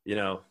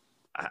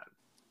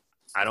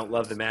 I don't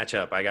love the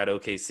matchup. I got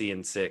OKC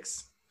in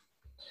 6.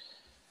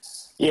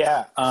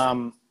 Yeah.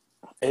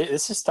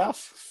 This is tough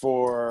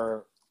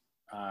for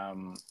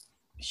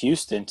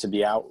Houston to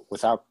be out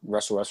without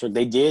Russell Westbrook.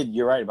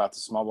 You're right about the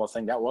small ball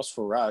thing. That was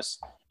for Russ,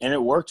 and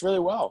it worked really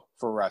well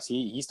for Russ.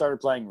 He started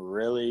playing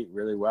really,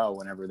 really well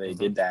whenever they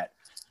did that.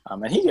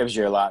 And he gives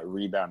you a lot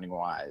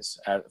rebounding-wise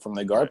from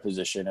the guard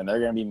position, and they're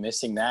going to be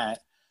missing that.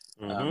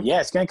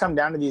 It's going to come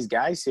down to these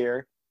guys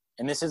here,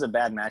 and this is a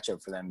bad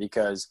matchup for them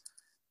because –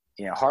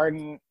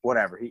 Harden,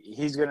 whatever,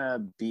 he's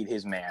gonna beat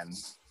his man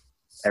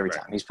every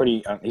time. He's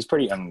pretty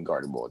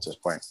unguardable at this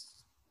point,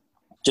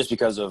 just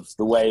because of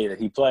the way that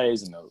he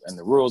plays and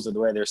the rules of the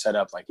way they're set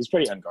up. He's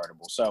pretty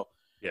unguardable. So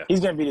he's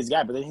gonna beat his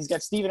guy. But then he's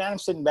got Steven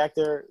Adams sitting back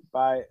there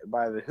by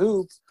the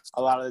hoop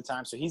a lot of the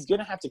time. So he's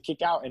gonna have to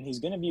kick out, and he's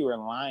gonna be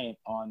reliant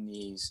on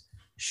these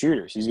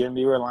shooters. He's gonna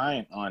be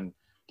reliant on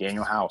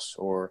Daniel House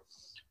or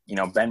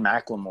Ben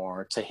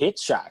McLemore to hit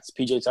shots,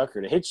 PJ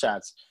Tucker to hit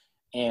shots.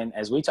 And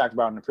as we talked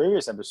about in the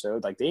previous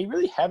episode, they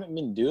really haven't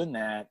been doing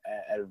that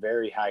at a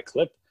very high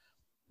clip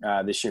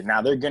this year.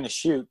 Now they're going to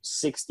shoot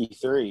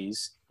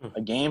 63s a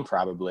game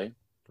probably.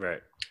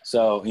 Right.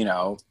 So,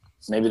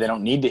 maybe they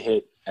don't need to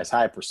hit as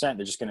high a percent.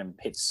 They're just going to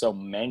hit so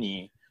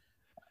many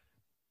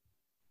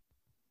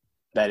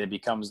that it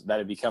becomes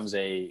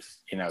a,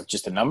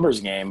 just a numbers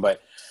game.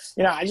 But,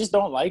 I just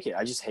don't like it.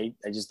 I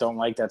just don't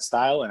like that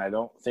style. And I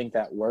don't think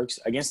that works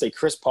against a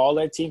Chris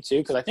Paul-led team too,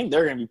 because I think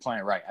they're going to be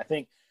playing right. I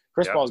think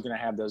Chris Paul is going to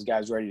have those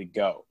guys ready to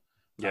go.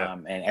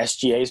 And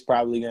SGA is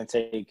probably going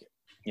to take,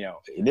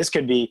 this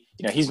could be,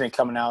 he's been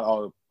coming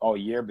out all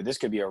year, but this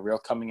could be a real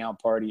coming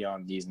out party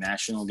on these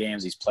national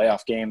games, these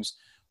playoff games,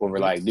 where we're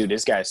like, dude,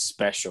 this guy's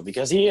special,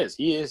 because he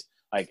is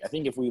like, I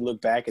think if we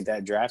look back at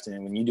that draft,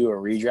 and when you do a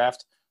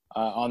redraft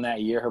on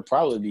that year, he'll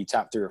probably be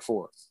top 3 or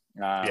 4.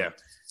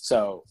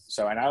 So,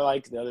 and I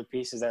like the other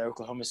pieces that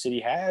Oklahoma City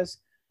has.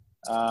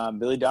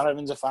 Billy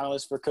Donovan's a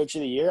finalist for Coach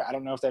of the Year. I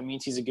don't know if that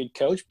means he's a good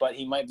coach, but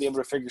he might be able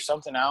to figure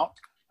something out.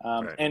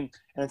 And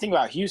the thing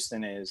about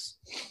Houston is,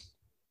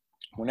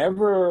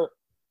 whenever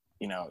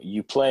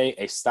you play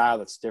a style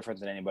that's different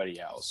than anybody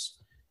else,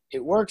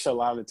 it works a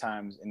lot of the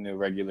times in the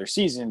regular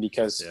season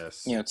because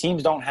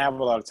teams don't have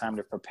a lot of time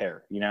to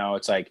prepare.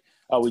 It's like,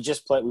 oh,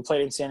 we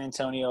played in San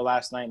Antonio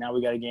last night. Now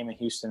we got a game in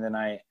Houston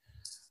tonight.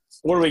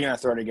 What are we going to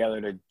throw together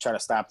to try to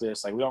stop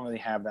this? Like, we don't really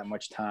have that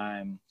much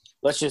time.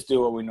 Let's just do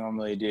what we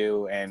normally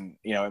do, and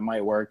it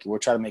might work. We'll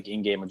try to make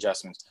in-game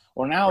adjustments.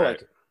 Well, now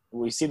like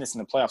we see this in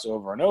the playoffs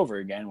over and over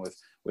again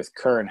with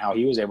Kerr and how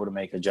he was able to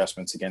make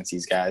adjustments against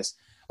these guys.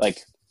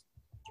 Like,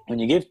 when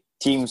you give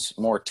teams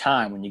more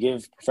time, when you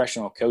give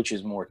professional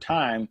coaches more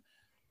time,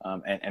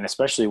 and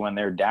especially when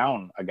they're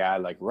down a guy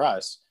like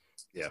Russ,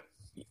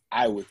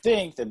 I would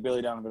think that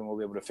Billy Donovan will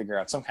be able to figure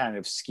out some kind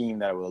of scheme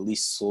that will at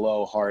least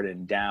slow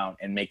Harden down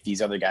and make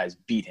these other guys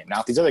beat him. Now,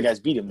 if these other guys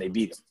beat him, they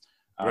beat him.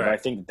 But I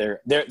think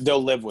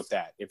they'll live with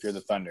that if you're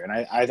the Thunder. And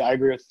I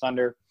agree with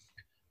Thunder.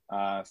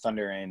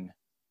 Thunder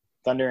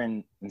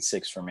in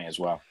 6 for me as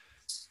well.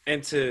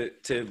 And to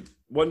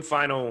one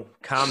final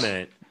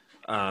comment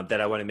that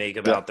I want to make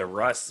about the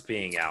Russ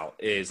being out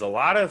is, a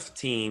lot of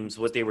teams,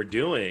 what they were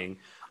doing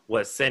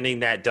was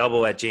sending that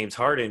double at James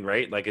Harden,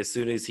 right? Like, as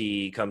soon as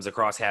he comes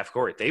across half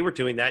court, they were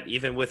doing that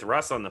even with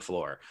Russ on the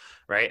floor,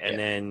 right? And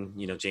then,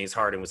 James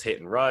Harden was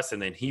hitting Russ,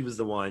 and then he was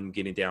the one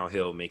getting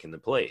downhill, making the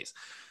plays.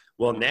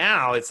 Well,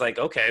 now it's like,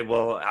 okay,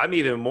 well, I'm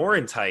even more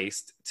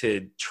enticed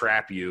to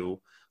trap you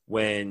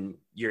when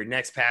your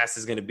next pass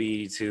is going to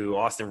be to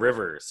Austin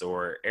Rivers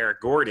or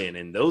Eric Gordon.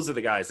 And those are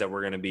the guys that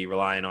we're going to be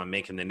relying on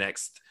making the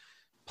next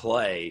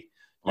play,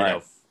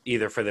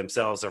 either for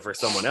themselves or for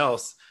someone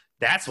else.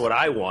 That's what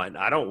I want.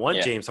 I don't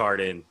want James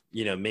Harden,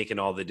 making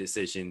all the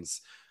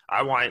decisions.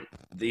 I want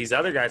these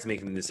other guys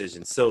making the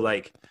decisions. So,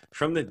 like,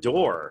 from the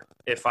door,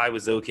 if I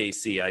was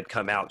OKC, I'd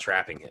come out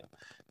trapping him.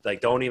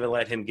 Like, don't even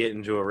let him get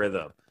into a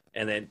rhythm.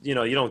 And then, you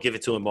don't give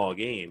it to him all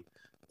game.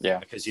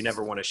 Because you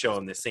never want to show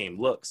him the same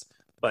looks.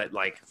 But,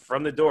 like,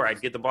 from the door,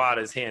 I'd get the ball out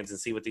of his hands and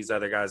see what these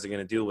other guys are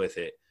going to do with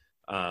it.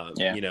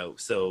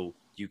 So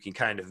you can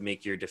kind of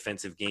make your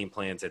defensive game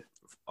plans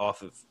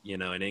off of,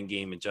 an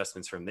in-game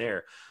adjustments from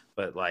there.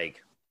 But,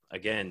 like,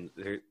 again,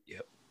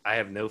 I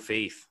have no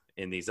faith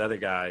in these other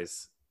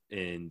guys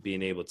in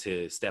being able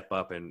to step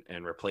up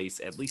and replace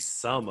at least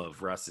some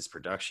of Russ's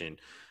production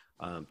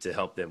to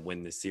help them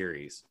win this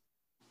series.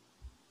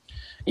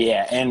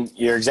 Yeah, and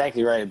you're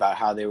exactly right about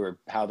how they were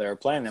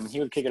playing them. He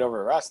would kick it over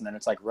to Russ, and then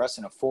it's like Russ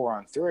in a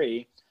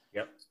 4-on-3.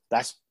 Yep.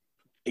 That's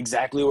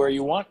exactly where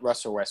you want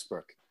Russ or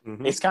Westbrook.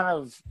 Mm-hmm. It's kind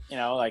of,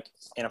 like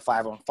in a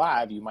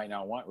 5-on-5, you might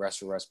not want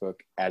Russ or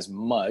Westbrook as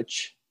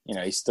much.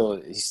 He still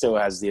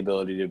has the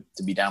ability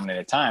to be dominant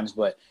at times,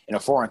 but in a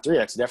 4-on-3,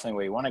 that's definitely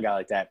where you want a guy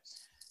like that.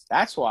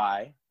 That's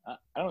why I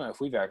don't know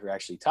if we've ever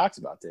actually talked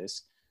about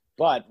this,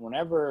 but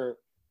whenever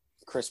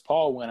Chris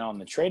Paul went on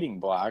the trading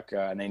block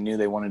and they knew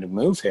they wanted to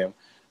move him,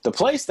 the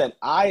place that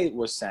I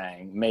was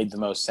saying made the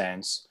most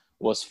sense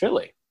was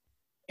Philly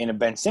in a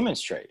Ben Simmons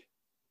trade.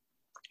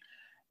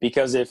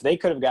 Because if they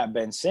could have got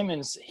Ben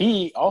Simmons,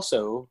 he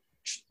also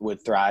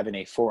would thrive in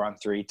a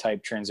 4-on-3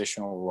 type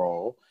transitional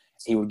role.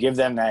 He would give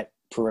them that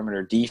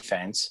perimeter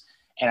defense.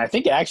 And I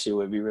think it actually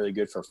would be really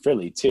good for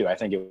Philly too. I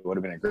think it would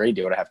have been a great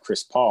deal to have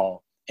Chris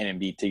Paul and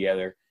Embiid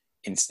together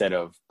instead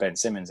of Ben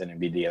Simmons and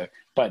Embiid together.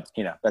 But,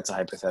 that's a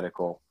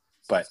hypothetical.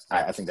 But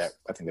I think that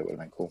would have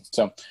been cool.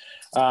 So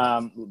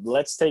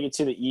let's take it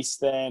to the East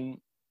then.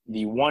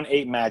 The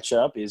 1-8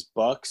 matchup is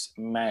Bucks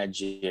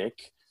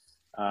Magic.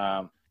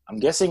 I'm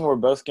guessing we're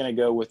both going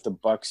to go with the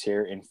Bucks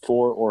here in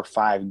 4 or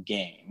 5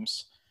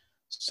 games.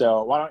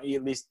 So why don't you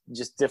at least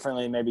just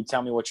differently maybe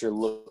tell me what you're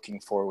looking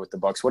for with the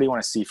Bucks? What do you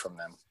want to see from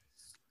them?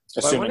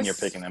 Assuming you're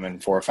picking them in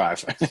 4 or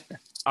 5.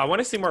 I want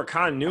to see more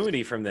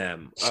continuity from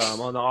them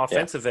on the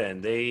offensive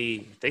end.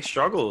 They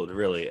struggled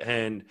really,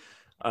 and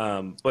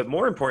but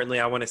more importantly,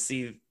 I want to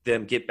see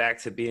them get back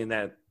to being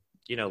that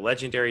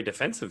legendary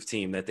defensive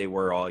team that they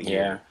were all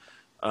year.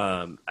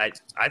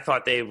 I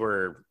thought they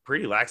were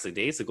pretty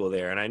lackadaisical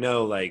there, and I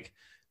know like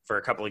for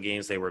a couple of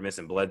games they were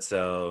missing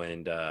Bledsoe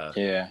and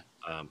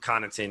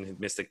Connaughton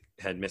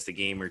had missed a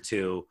game or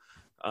two,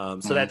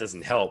 so that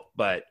doesn't help.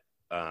 But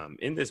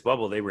in this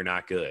bubble, they were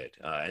not good,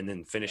 and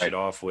then finish it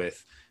off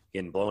with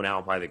getting blown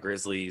out by the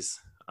Grizzlies.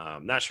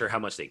 Not sure how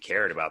much they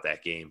cared about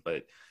that game,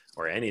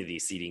 or any of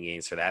these seeding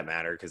games for that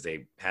matter, because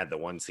they had the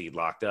 1 seed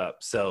locked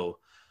up. So,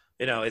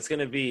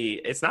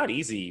 it's not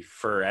easy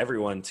for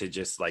everyone to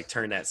just like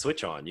turn that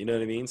switch on. You know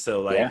what I mean?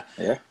 So like,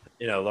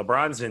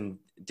 LeBron's been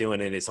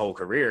doing it his whole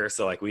career.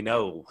 So like, we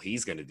know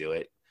he's going to do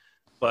it,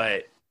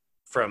 but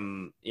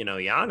from,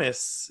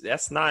 Giannis,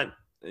 that's not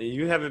 –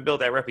 you haven't built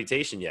that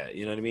reputation yet.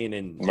 You know what I mean?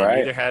 And Right.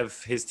 neither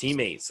have his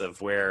teammates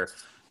of where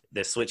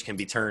the switch can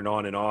be turned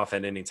on and off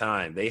at any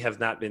time. They have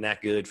not been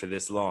that good for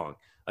that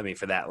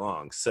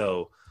long.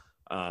 So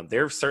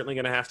they're certainly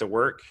going to have to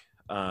work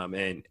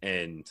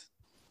and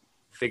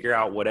figure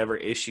out whatever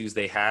issues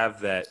they have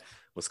that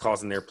was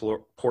causing their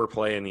poor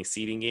play in these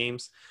seeding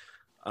games.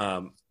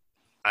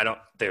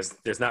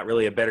 There's not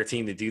really a better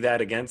team to do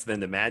that against than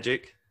the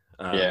Magic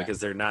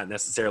because they're not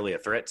necessarily a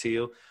threat to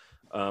you.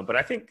 But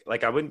I think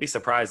I wouldn't be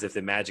surprised if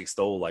the Magic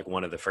stole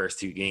one of the first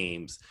two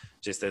games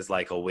just as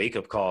a wake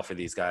up call for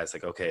these guys.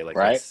 Okay,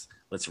 right.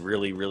 let's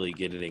really, really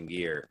get it in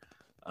gear.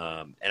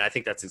 And I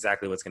think that's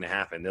exactly what's going to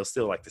happen. They'll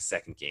still the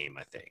second game,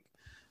 I think.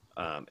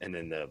 And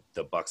then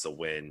the Bucks will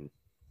win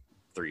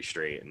 3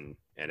 straight and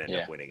end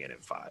up winning it in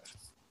 5.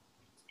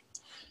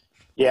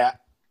 Yeah.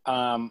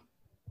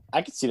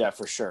 I could see that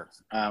for sure.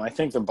 I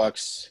think the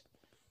Bucks,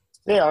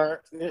 they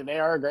are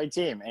a great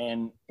team.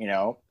 And,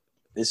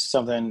 this is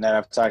something that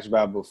I've talked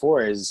about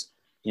before is,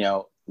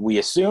 we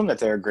assume that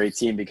they're a great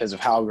team because of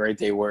how great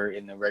they were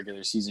in the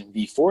regular season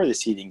before the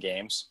seeding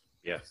games.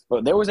 Yeah.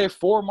 But there was a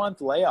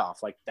 4-month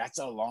layoff. That's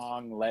a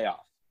long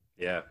layoff.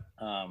 Yeah.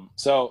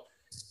 So,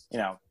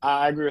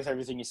 I agree with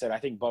everything you said. I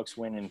think Bucks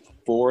win in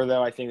 4,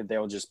 though. I think that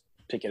they'll just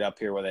pick it up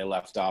here where they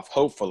left off,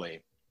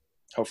 hopefully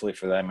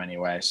for them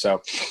anyway.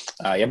 So,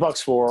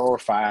 Bucks 4 or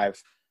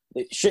 5.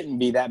 It shouldn't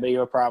be that big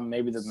of a problem.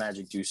 Maybe the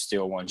Magic do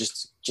steal one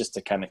just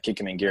to kind of kick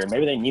them in gear.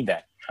 Maybe they need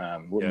that.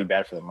 Wouldn't be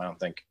bad for them, I don't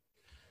think.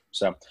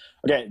 So,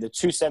 okay, the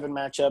 2-7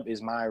 matchup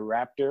is my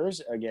Raptors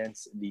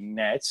against the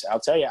Nets. I'll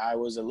tell you, I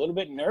was a little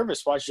bit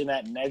nervous watching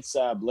that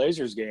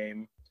Nets-Blazers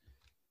game,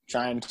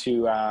 trying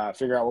to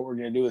figure out what we're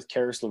going to do with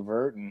Karis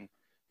LeVert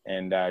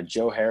and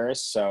Joe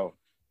Harris. So,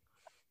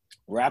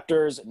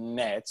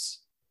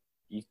 Raptors-Nets.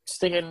 You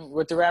sticking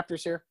with the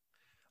Raptors here?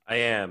 I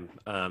am,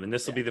 and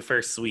this will be the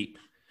first sweep.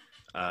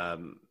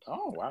 Oh,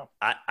 wow.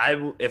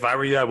 If I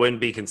were you, I wouldn't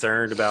be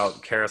concerned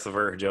about Karis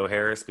LeVert or Joe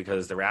Harris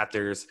because the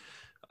Raptors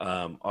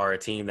are a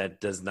team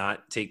that does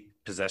not take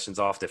possessions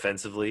off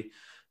defensively.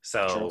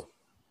 So,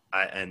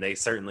 and they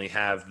certainly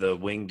have the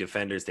wing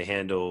defenders to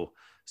handle,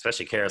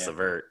 especially Karis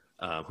LeVert,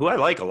 who I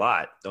like a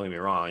lot. Don't get me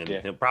wrong, and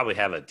he'll probably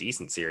have a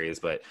decent series,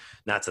 but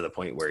not to the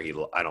point where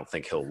I don't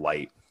think he'll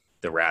light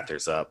the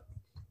Raptors up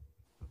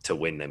to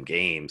win them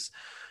games.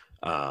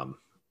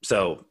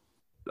 So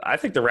I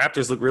think the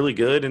Raptors look really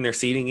good in their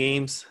seeding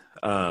games.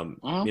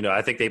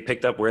 I think they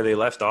picked up where they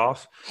left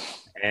off,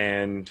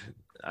 and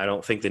I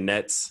don't think the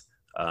Nets,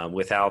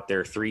 without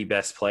their 3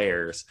 best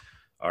players,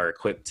 are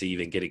equipped to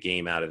even get a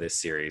game out of this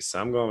series. So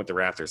I'm going with the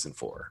Raptors in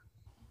 4.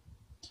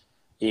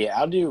 Yeah,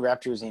 I'll do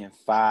Raptors in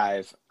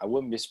 5. I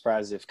wouldn't be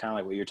surprised if, kind of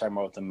like what you're talking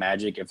about with the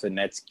Magic, if the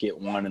Nets get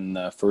one in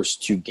the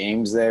first 2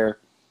 games there.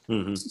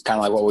 Mm-hmm. Kind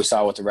of like what we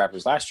saw with the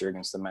Raptors last year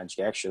against the Magic,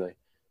 actually,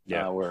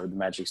 where the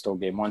Magic stole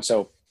game 1.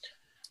 So,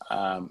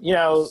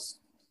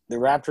 the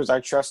Raptors, I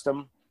trust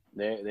them.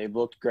 They've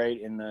looked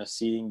great in the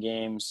seeding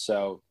games.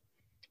 So,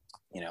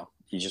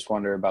 you just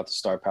wonder about the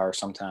star power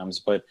sometimes.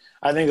 But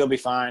I think they'll be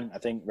fine. I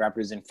think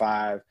Raptors in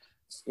 5.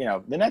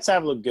 The Nets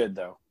have looked good,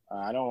 though.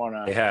 I don't want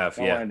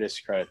to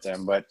discredit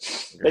them, but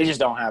they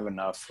just don't have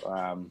enough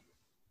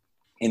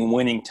in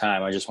winning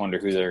time. I just wonder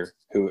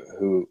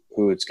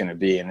who it's going to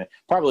be, and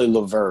probably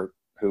LeVert.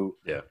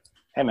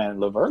 Hey man,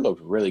 LeVert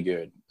looked really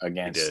good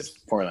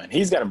against Portland.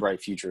 He's got a bright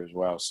future as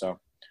well. So,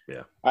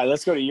 all right,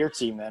 let's go to your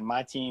team then.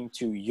 My team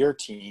to your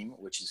team,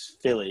 which is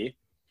Philly.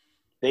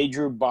 They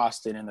drew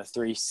Boston in the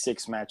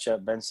 3-6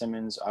 matchup. Ben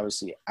Simmons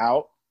obviously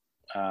out.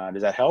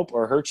 Does that help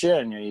or hurt you?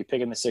 And are you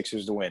picking the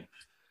Sixers to win?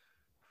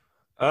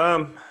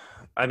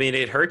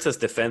 It hurts us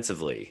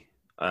defensively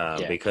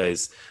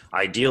because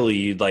ideally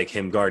you'd like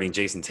him guarding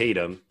Jason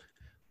Tatum.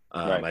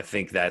 I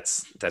think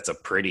that's a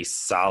pretty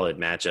solid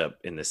matchup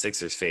in the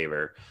Sixers'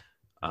 favor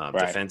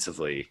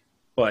defensively.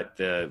 But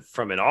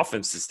from an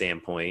offensive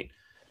standpoint,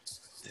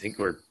 I think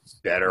we're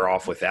better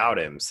off without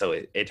him. So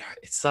it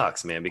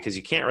sucks, man, because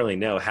you can't really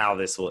know how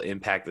this will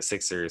impact the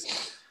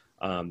Sixers.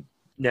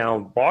 Now,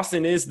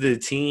 Boston is the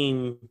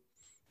team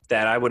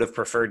that I would have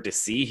preferred to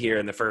see here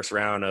in the first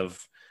round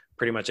of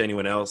pretty much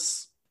anyone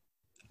else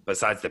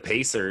besides the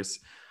Pacers.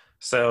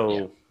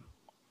 So,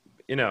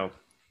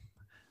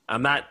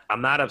 I'm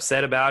not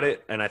upset about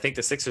it, and I think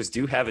the Sixers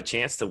do have a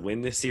chance to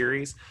win this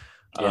series.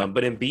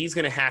 But Embiid's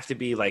going to have to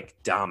be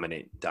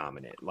dominant,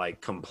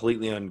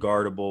 completely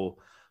unguardable.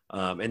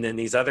 And then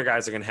these other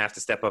guys are going to have to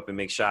step up and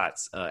make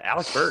shots.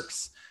 Alec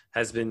Burks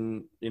has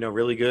been,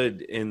 really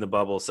good in the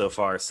bubble so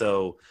far.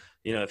 So,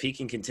 if he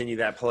can continue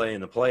that play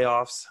in the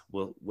playoffs,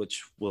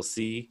 which we'll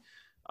see,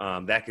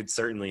 that could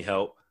certainly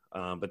help.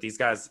 But these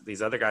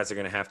other guys are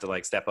going to have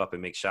to step up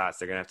and make shots.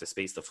 They're going to have to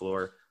space the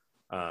floor.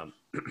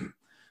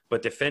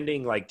 But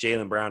defending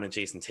Jaylen Brown and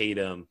Jason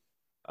Tatum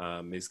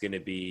is going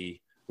to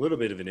be a little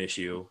bit of an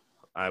issue,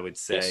 I would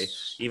say,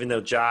 even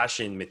though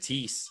Josh and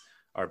Matisse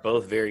are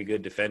both very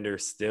good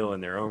defenders still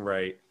in their own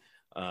right.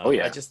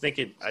 I just think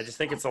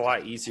it's a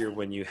lot easier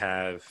when you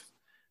have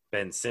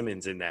Ben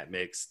Simmons in that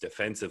mix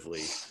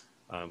defensively.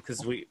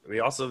 because we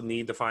also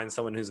need to find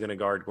someone who's going to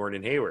guard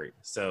Gordon Hayward.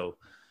 So,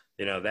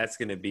 that's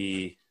going to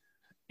be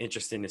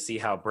interesting to see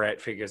how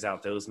Brett figures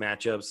out those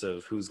matchups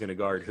of who's going to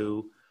guard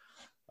who.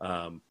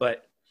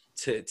 But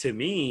to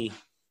me,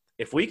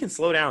 if we can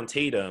slow down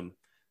Tatum,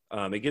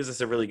 it gives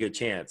us a really good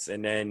chance.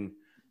 And then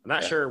I'm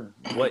not sure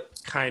what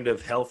kind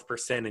of health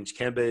percentage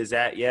Kemba is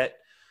at yet.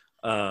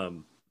 But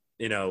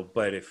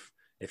if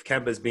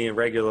Kemba's being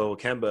regular old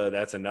Kemba,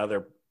 that's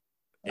another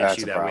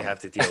issue that we have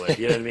to deal with.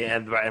 You know what I mean?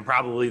 And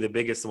probably the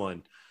biggest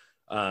one.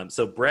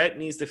 So Brett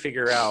needs to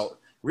figure out,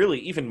 really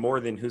even more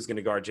than who's going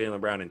to guard Jaylen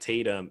Brown and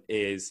Tatum,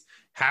 is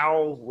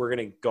how we're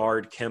going to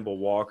guard Kemba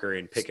Walker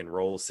in pick and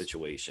roll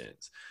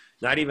situations.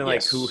 Not even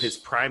like who his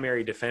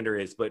primary defender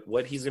is, but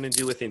what he's going to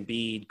do with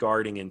Embiid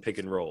guarding in pick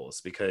and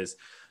rolls, because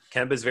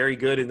Kemba's very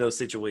good in those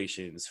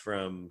situations,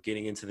 from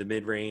getting into the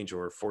mid-range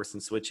or forcing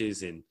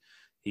switches, and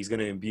he's going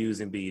to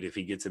abuse Embiid if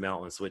he gets him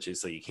out on switches,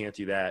 so you can't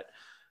do that.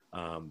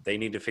 They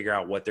need to figure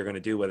out what they're going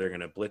to do, whether they're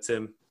going to blitz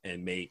him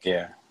and make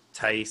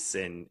Tice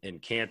and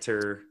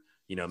Cantor,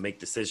 make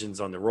decisions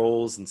on the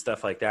rolls and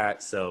stuff like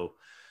that. So,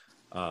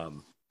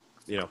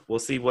 we'll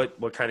see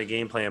what kind of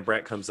game plan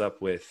Brett comes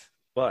up with.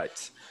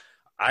 But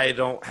I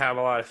don't have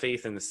a lot of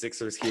faith in the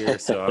Sixers here,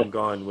 so I'm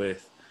going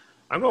with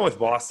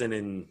Boston,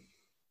 and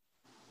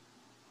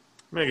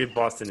I'm going to give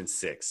Boston in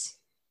 6.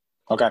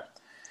 Okay.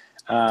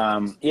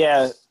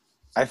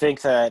 I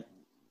think that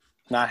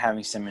not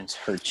having Simmons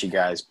hurts you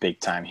guys big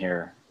time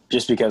here,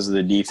 just because of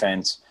the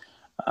defense.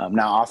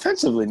 Now,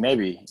 offensively,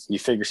 maybe you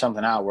figure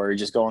something out where you're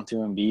just going through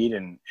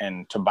Embiid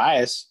and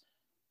Tobias.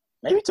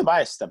 Maybe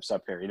Tobias steps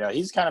up here.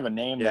 He's kind of a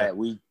name that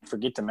we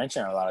forget to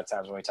mention a lot of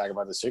times when we talk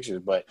about the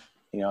Sixers, but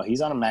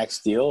he's on a max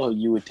deal.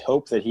 You would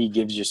hope that he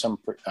gives you some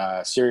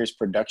serious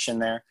production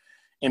there.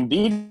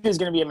 Embiid is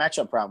going to be a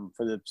matchup problem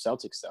for the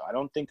Celtics, though. I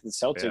don't think the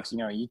Celtics,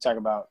 you talk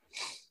about,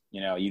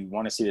 you'd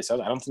want to see the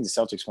Celtics. I don't think the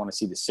Celtics want to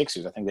see the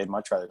Sixers. I think they'd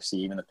much rather see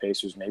even the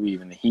Pacers, maybe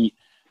even the Heat,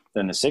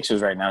 than the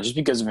Sixers right now. Just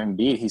because of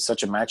Embiid, he's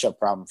such a matchup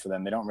problem for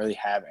them. They don't really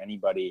have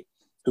anybody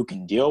who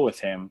can deal with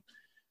him.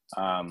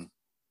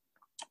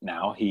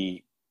 Now,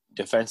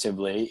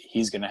 defensively,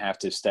 he's going to have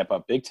to step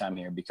up big time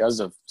here because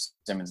of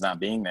Simmons not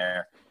being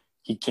there.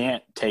 He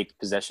can't take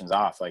possessions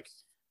off.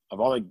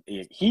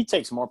 He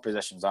takes more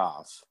possessions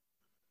off,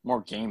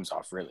 more games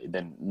off, really,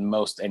 than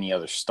most any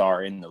other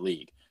star in the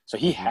league. So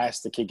he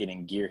has to kick it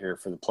in gear here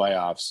for the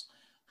playoffs.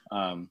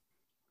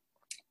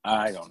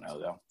 I don't know,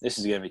 though. This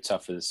is going to be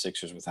tough for the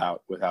Sixers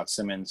without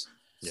Simmons.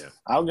 Yeah,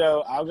 I'll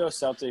go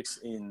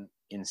Celtics in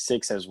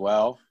 6 as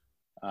well.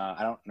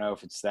 I don't know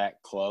if it's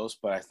that close,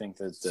 but I think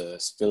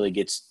that Philly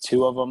gets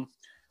 2 of them.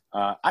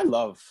 I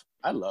love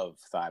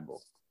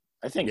Thibault.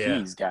 I think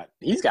he's got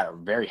a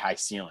very high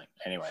ceiling.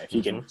 Anyway, if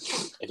he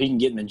can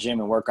get in the gym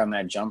and work on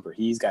that jumper,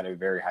 he's got a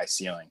very high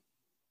ceiling.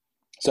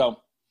 So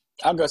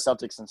I'll go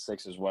Celtics in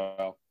 6 as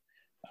well.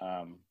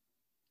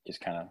 Just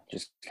kind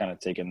of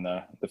taking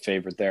the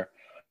favorite there.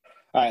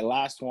 All right,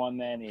 last one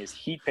then is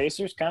Heat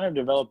Pacers, kind of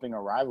developing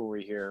a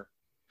rivalry here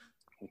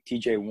with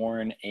TJ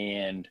Warren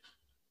and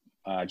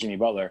Jimmy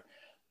Butler.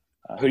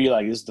 Who do you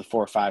like? This is the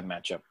 4-5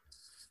 matchup.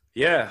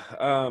 Yeah,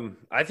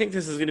 I think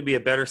this is going to be a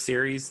better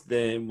series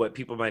than what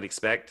people might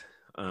expect,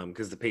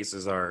 because the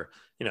Pacers are,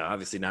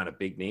 obviously not a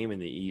big name in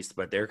the East,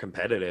 but they're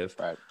competitive.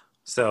 Right.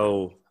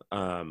 So,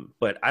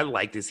 but I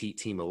like this Heat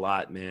team a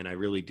lot, man. I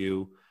really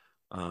do.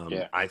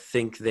 I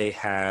think they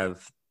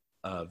have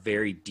a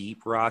very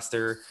deep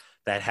roster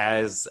that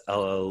has a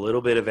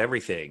little bit of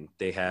everything.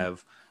 They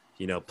have,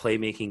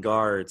 playmaking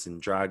guards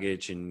and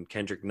Dragic and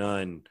Kendrick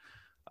Nunn.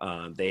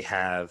 They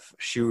have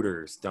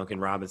shooters,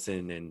 Duncan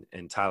Robinson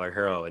and Tyler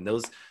Herro. And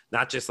those,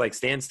 not just like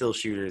standstill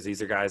shooters,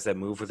 these are guys that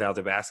move without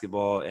the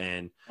basketball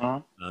and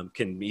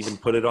can even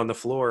put it on the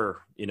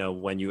floor,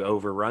 when you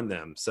overrun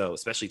them. So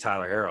especially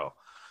Tyler Herro.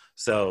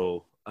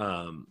 So,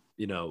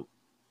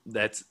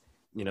 that's,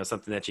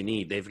 something that you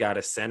need. They've got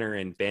a center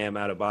in Bam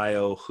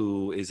Adebayo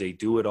who is a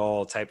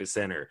do-it-all type of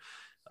center.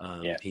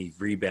 He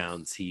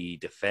rebounds, he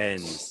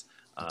defends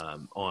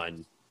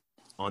on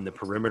the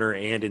perimeter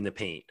and in the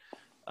paint.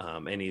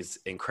 And he's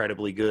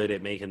incredibly good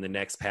at making the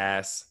next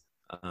pass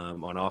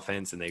on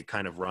offense, and they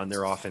kind of run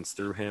their offense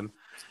through him.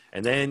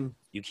 And then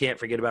you can't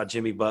forget about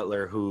Jimmy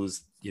Butler,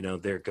 who's,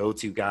 their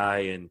go-to guy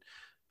and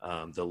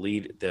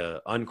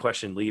the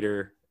unquestioned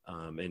leader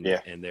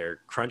and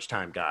their crunch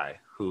time guy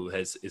who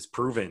is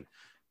proven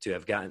to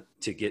have gotten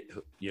to get,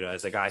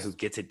 as a guy who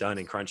gets it done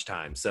in crunch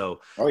time. So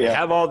they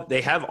have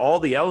all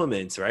the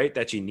elements, right,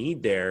 that you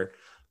need there.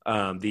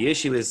 The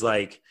issue is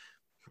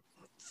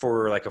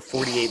for a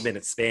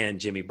 48-minute span,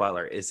 Jimmy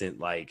Butler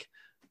isn't like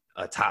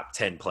a top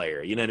 10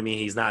 player. You know what I mean?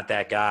 He's not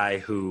that guy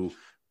who,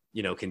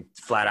 can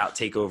flat out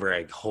take over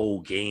a whole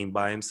game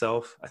by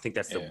himself. I think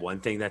that's the one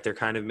thing that they're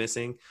kind of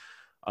missing.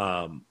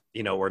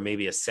 Or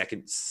maybe a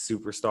second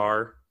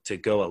superstar to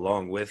go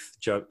along with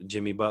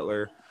Jimmy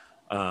Butler.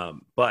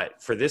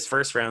 But for this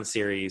first round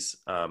series,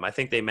 I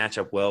think they match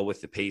up well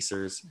with the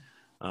Pacers.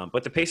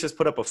 But the Pacers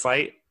put up a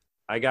fight.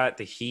 I got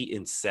the Heat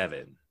in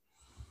 7.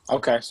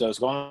 Okay, so it's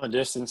going on the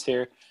distance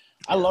here.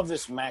 I love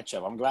this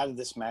matchup. I'm glad that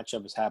this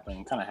matchup is happening.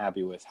 I'm kind of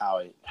happy with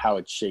how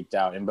it shaked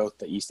out in both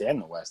the East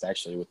and the West,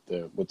 actually, with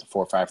the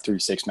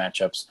 4-5-3-6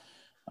 matchups.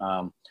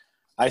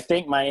 I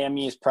think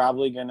Miami is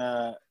probably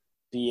gonna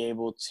be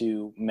able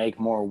to make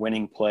more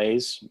winning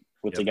plays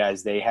with the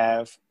guys they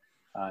have,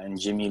 and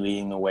Jimmy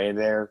leading the way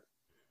there.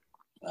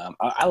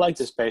 I like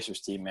this Pacers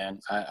team, man.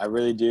 I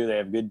really do. They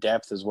have good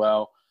depth as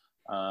well.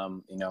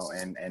 And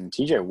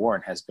TJ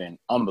Warren has been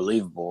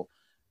unbelievable.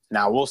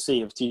 Now we'll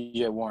see if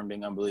TJ Warren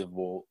being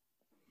unbelievable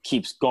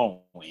keeps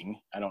going.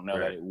 I don't know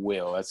that it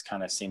will. That's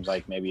kind of seems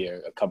like maybe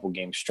a couple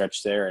game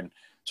stretch there, and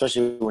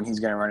especially when he's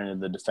going to run into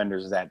the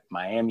defenders that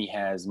Miami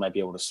has, might be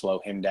able to slow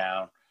him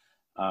down.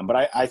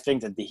 But I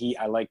think that the Heat.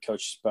 I like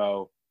Coach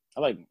Spo.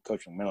 I like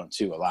Coach McMillan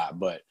too a lot,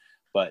 but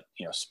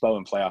Spo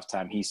in playoff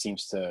time, he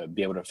seems to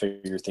be able to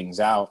figure things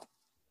out.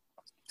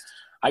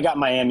 I got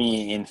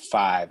Miami in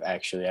 5,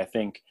 actually. I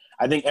think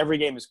every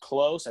game is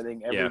close. I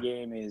think every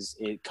game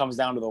it comes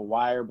down to the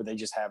wire, but they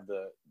just have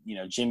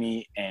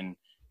Jimmy, and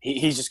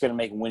he's just going to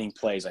make winning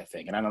plays, I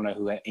think. And I don't know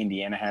who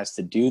Indiana has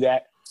to do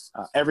that.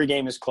 Every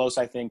game is close,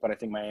 I think, but I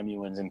think Miami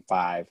wins in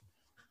 5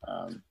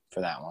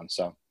 for that one.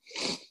 So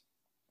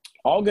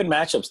all good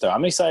matchups, though.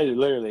 I'm excited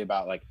literally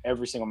about like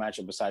every single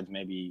matchup besides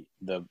maybe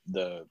the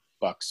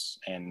Bucks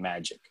and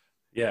Magic.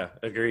 Yeah,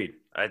 agreed.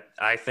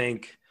 I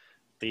think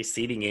these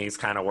seeding games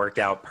kind of worked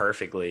out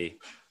perfectly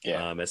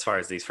as far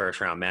as these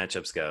first round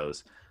matchups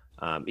goes.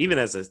 Even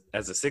as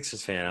a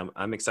Sixers fan,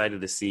 I'm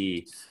excited to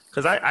see,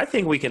 because I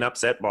think we can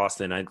upset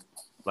Boston.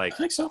 I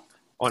think so.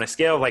 On a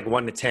scale of like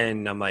 1 to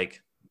 10, I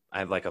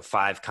have like a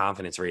 5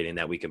 confidence rating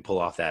that we can pull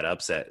off that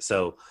upset.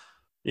 So,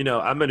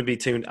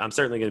 I'm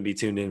certainly going to be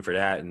tuned in for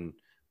that, and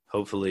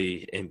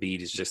hopefully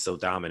Embiid is just so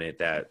dominant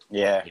that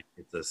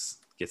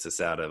gets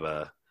us out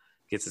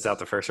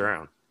the first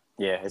round.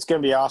 Yeah, it's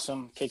going to be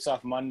awesome. Kicks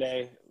off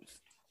Monday,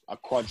 a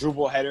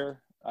quadruple header,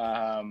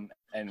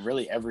 and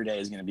really every day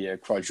is going to be a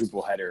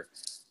quadruple header.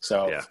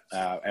 So,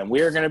 and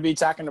we're going to be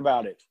talking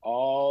about it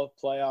all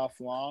playoff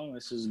long.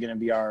 This is going to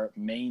be our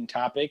main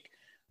topic,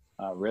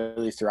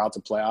 really throughout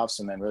the playoffs,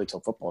 and then really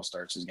till football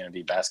starts is going to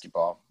be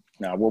basketball.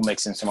 Now, we'll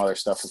mix in some other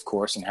stuff, of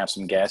course, and have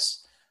some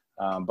guests.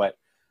 But,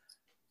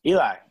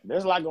 Eli,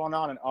 there's a lot going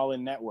on in All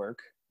In Network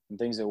and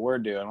things that we're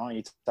doing. Why don't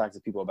you talk to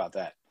people about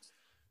that?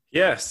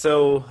 Yeah,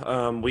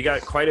 so we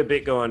got quite a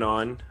bit going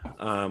on.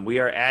 We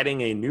are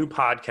adding a new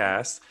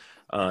podcast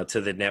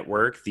to the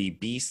network, the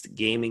Beast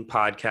Gaming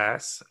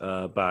Podcast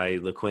by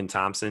LaQuinn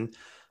Thompson.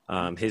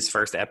 His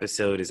first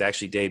episode is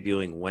actually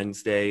debuting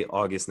Wednesday,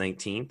 August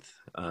 19th,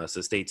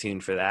 so stay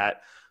tuned for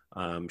that.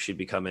 Should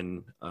be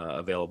coming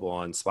available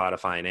on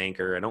Spotify and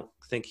Anchor. I don't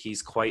think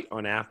he's quite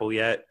on Apple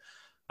yet,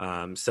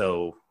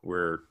 so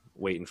we're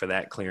waiting for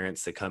that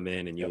clearance to come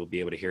in, and you will be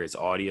able to hear his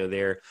audio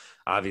there.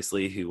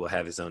 Obviously, he will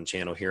have his own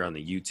channel here on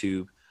the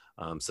YouTube,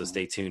 so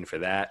stay tuned for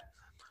that.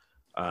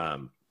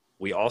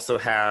 We also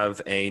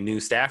have a new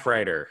staff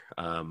writer,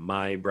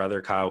 my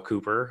brother Kyle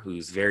Cooper,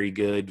 who's very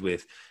good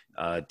with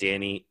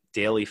daily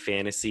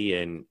fantasy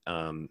and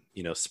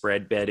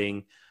spread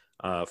betting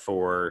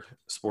for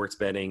sports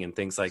betting and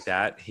things like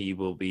that. He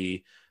will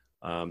be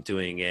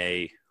doing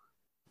a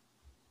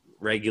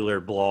regular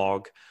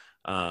blog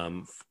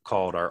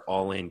called our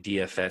All In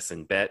DFS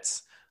and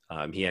Bets.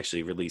 He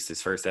actually released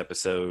his first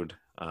episode,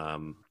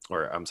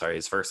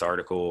 his first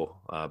article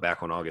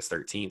back on August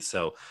 13th.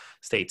 So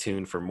stay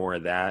tuned for more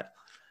of that.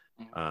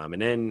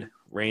 And then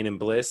Rain and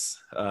Bliss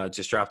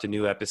just dropped a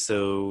new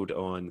episode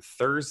on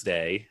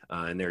Thursday,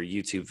 and their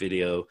YouTube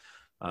video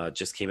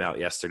just came out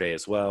yesterday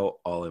as well.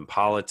 All In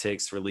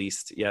Politics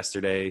released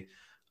yesterday.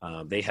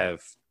 They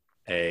have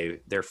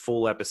their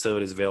full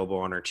episode is available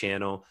on our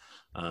channel.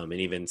 And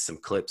even some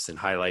clips and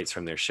highlights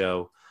from their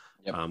show,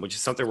 which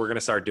is something we're going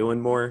to start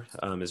doing more,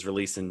 is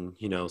releasing,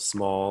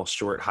 small,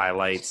 short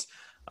highlights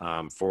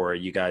for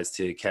you guys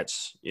to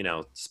catch,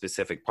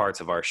 specific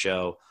parts of our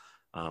show.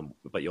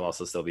 But you'll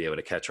also still be able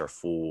to catch our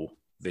full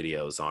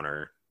videos on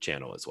our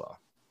channel as well.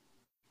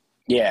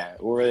 Yeah,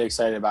 we're really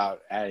excited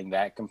about adding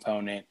that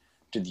component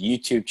to the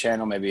YouTube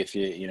channel. Maybe if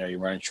you're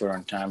running short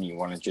on time and you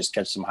want to just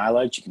catch some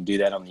highlights, you can do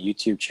that on the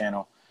YouTube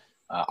channel.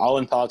 All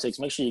In Politics.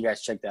 Make sure you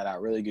guys check that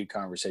out. Really good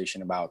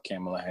conversation about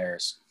Kamala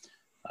Harris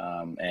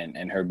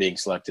and her being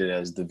selected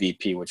as the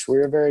VP, which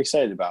we're very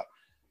excited about.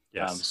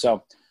 Yes.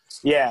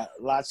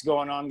 Lots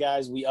going on,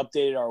 guys. We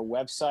updated our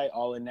website,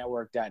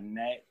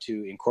 allinnetwork.net,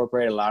 to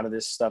incorporate a lot of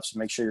this stuff. So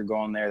make sure you're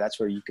going there. That's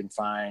where you can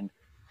find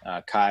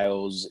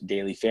Kyle's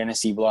daily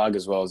fantasy blog,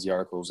 as well as the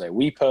articles that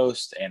we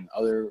post and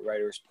other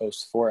writers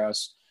post for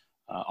us.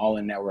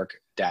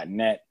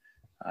 Allinnetwork.net.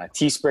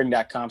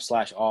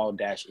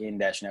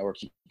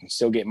 teespring.com/all-in-network. You can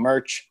still get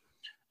merch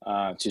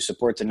to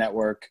support the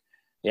network.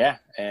 Yeah,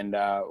 and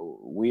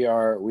we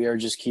are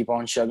just keep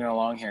on chugging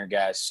along here,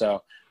 guys.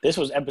 So this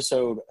was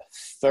episode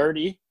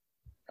 30.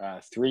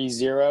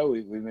 30.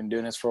 We've been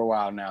doing this for a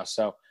while now.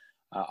 So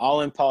All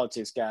In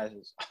Politics,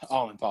 guys.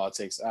 All In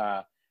Politics.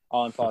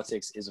 All In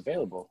Politics is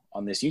available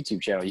on this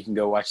YouTube channel. You can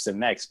go watch them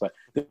next. But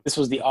this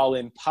was the All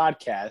In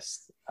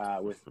Podcast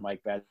with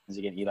Mike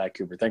Badzinski and Eli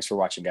Cooper. Thanks for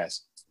watching,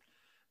 guys.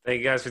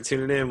 Thank you guys for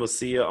tuning in. We'll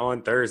see you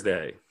on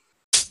Thursday.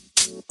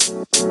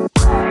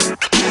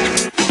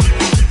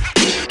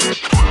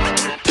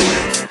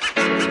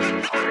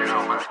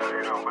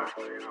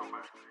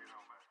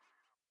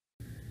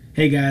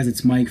 Hey guys,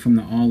 it's Mike from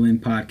the All In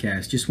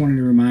Podcast. Just wanted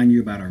to remind you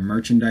about our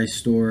merchandise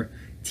store,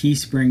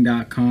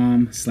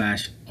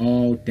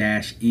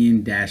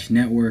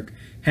 teespring.com/all-in-network.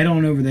 Head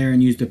on over there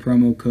and use the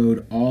promo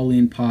code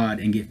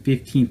ALLINPOD and get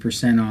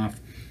 15% off.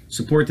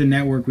 Support the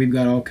network. We've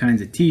got all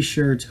kinds of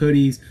t-shirts,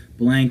 hoodies,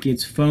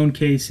 blankets, phone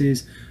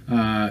cases,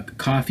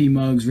 coffee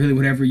mugs, really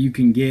whatever you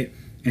can get,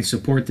 and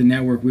support the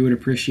network. We would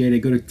appreciate it.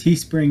 Go to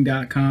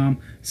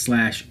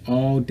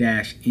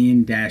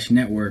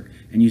teespring.com/all-in-network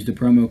and use the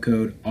promo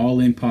code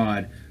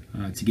ALLINPOD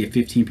to get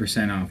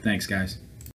 15% off. Thanks, guys.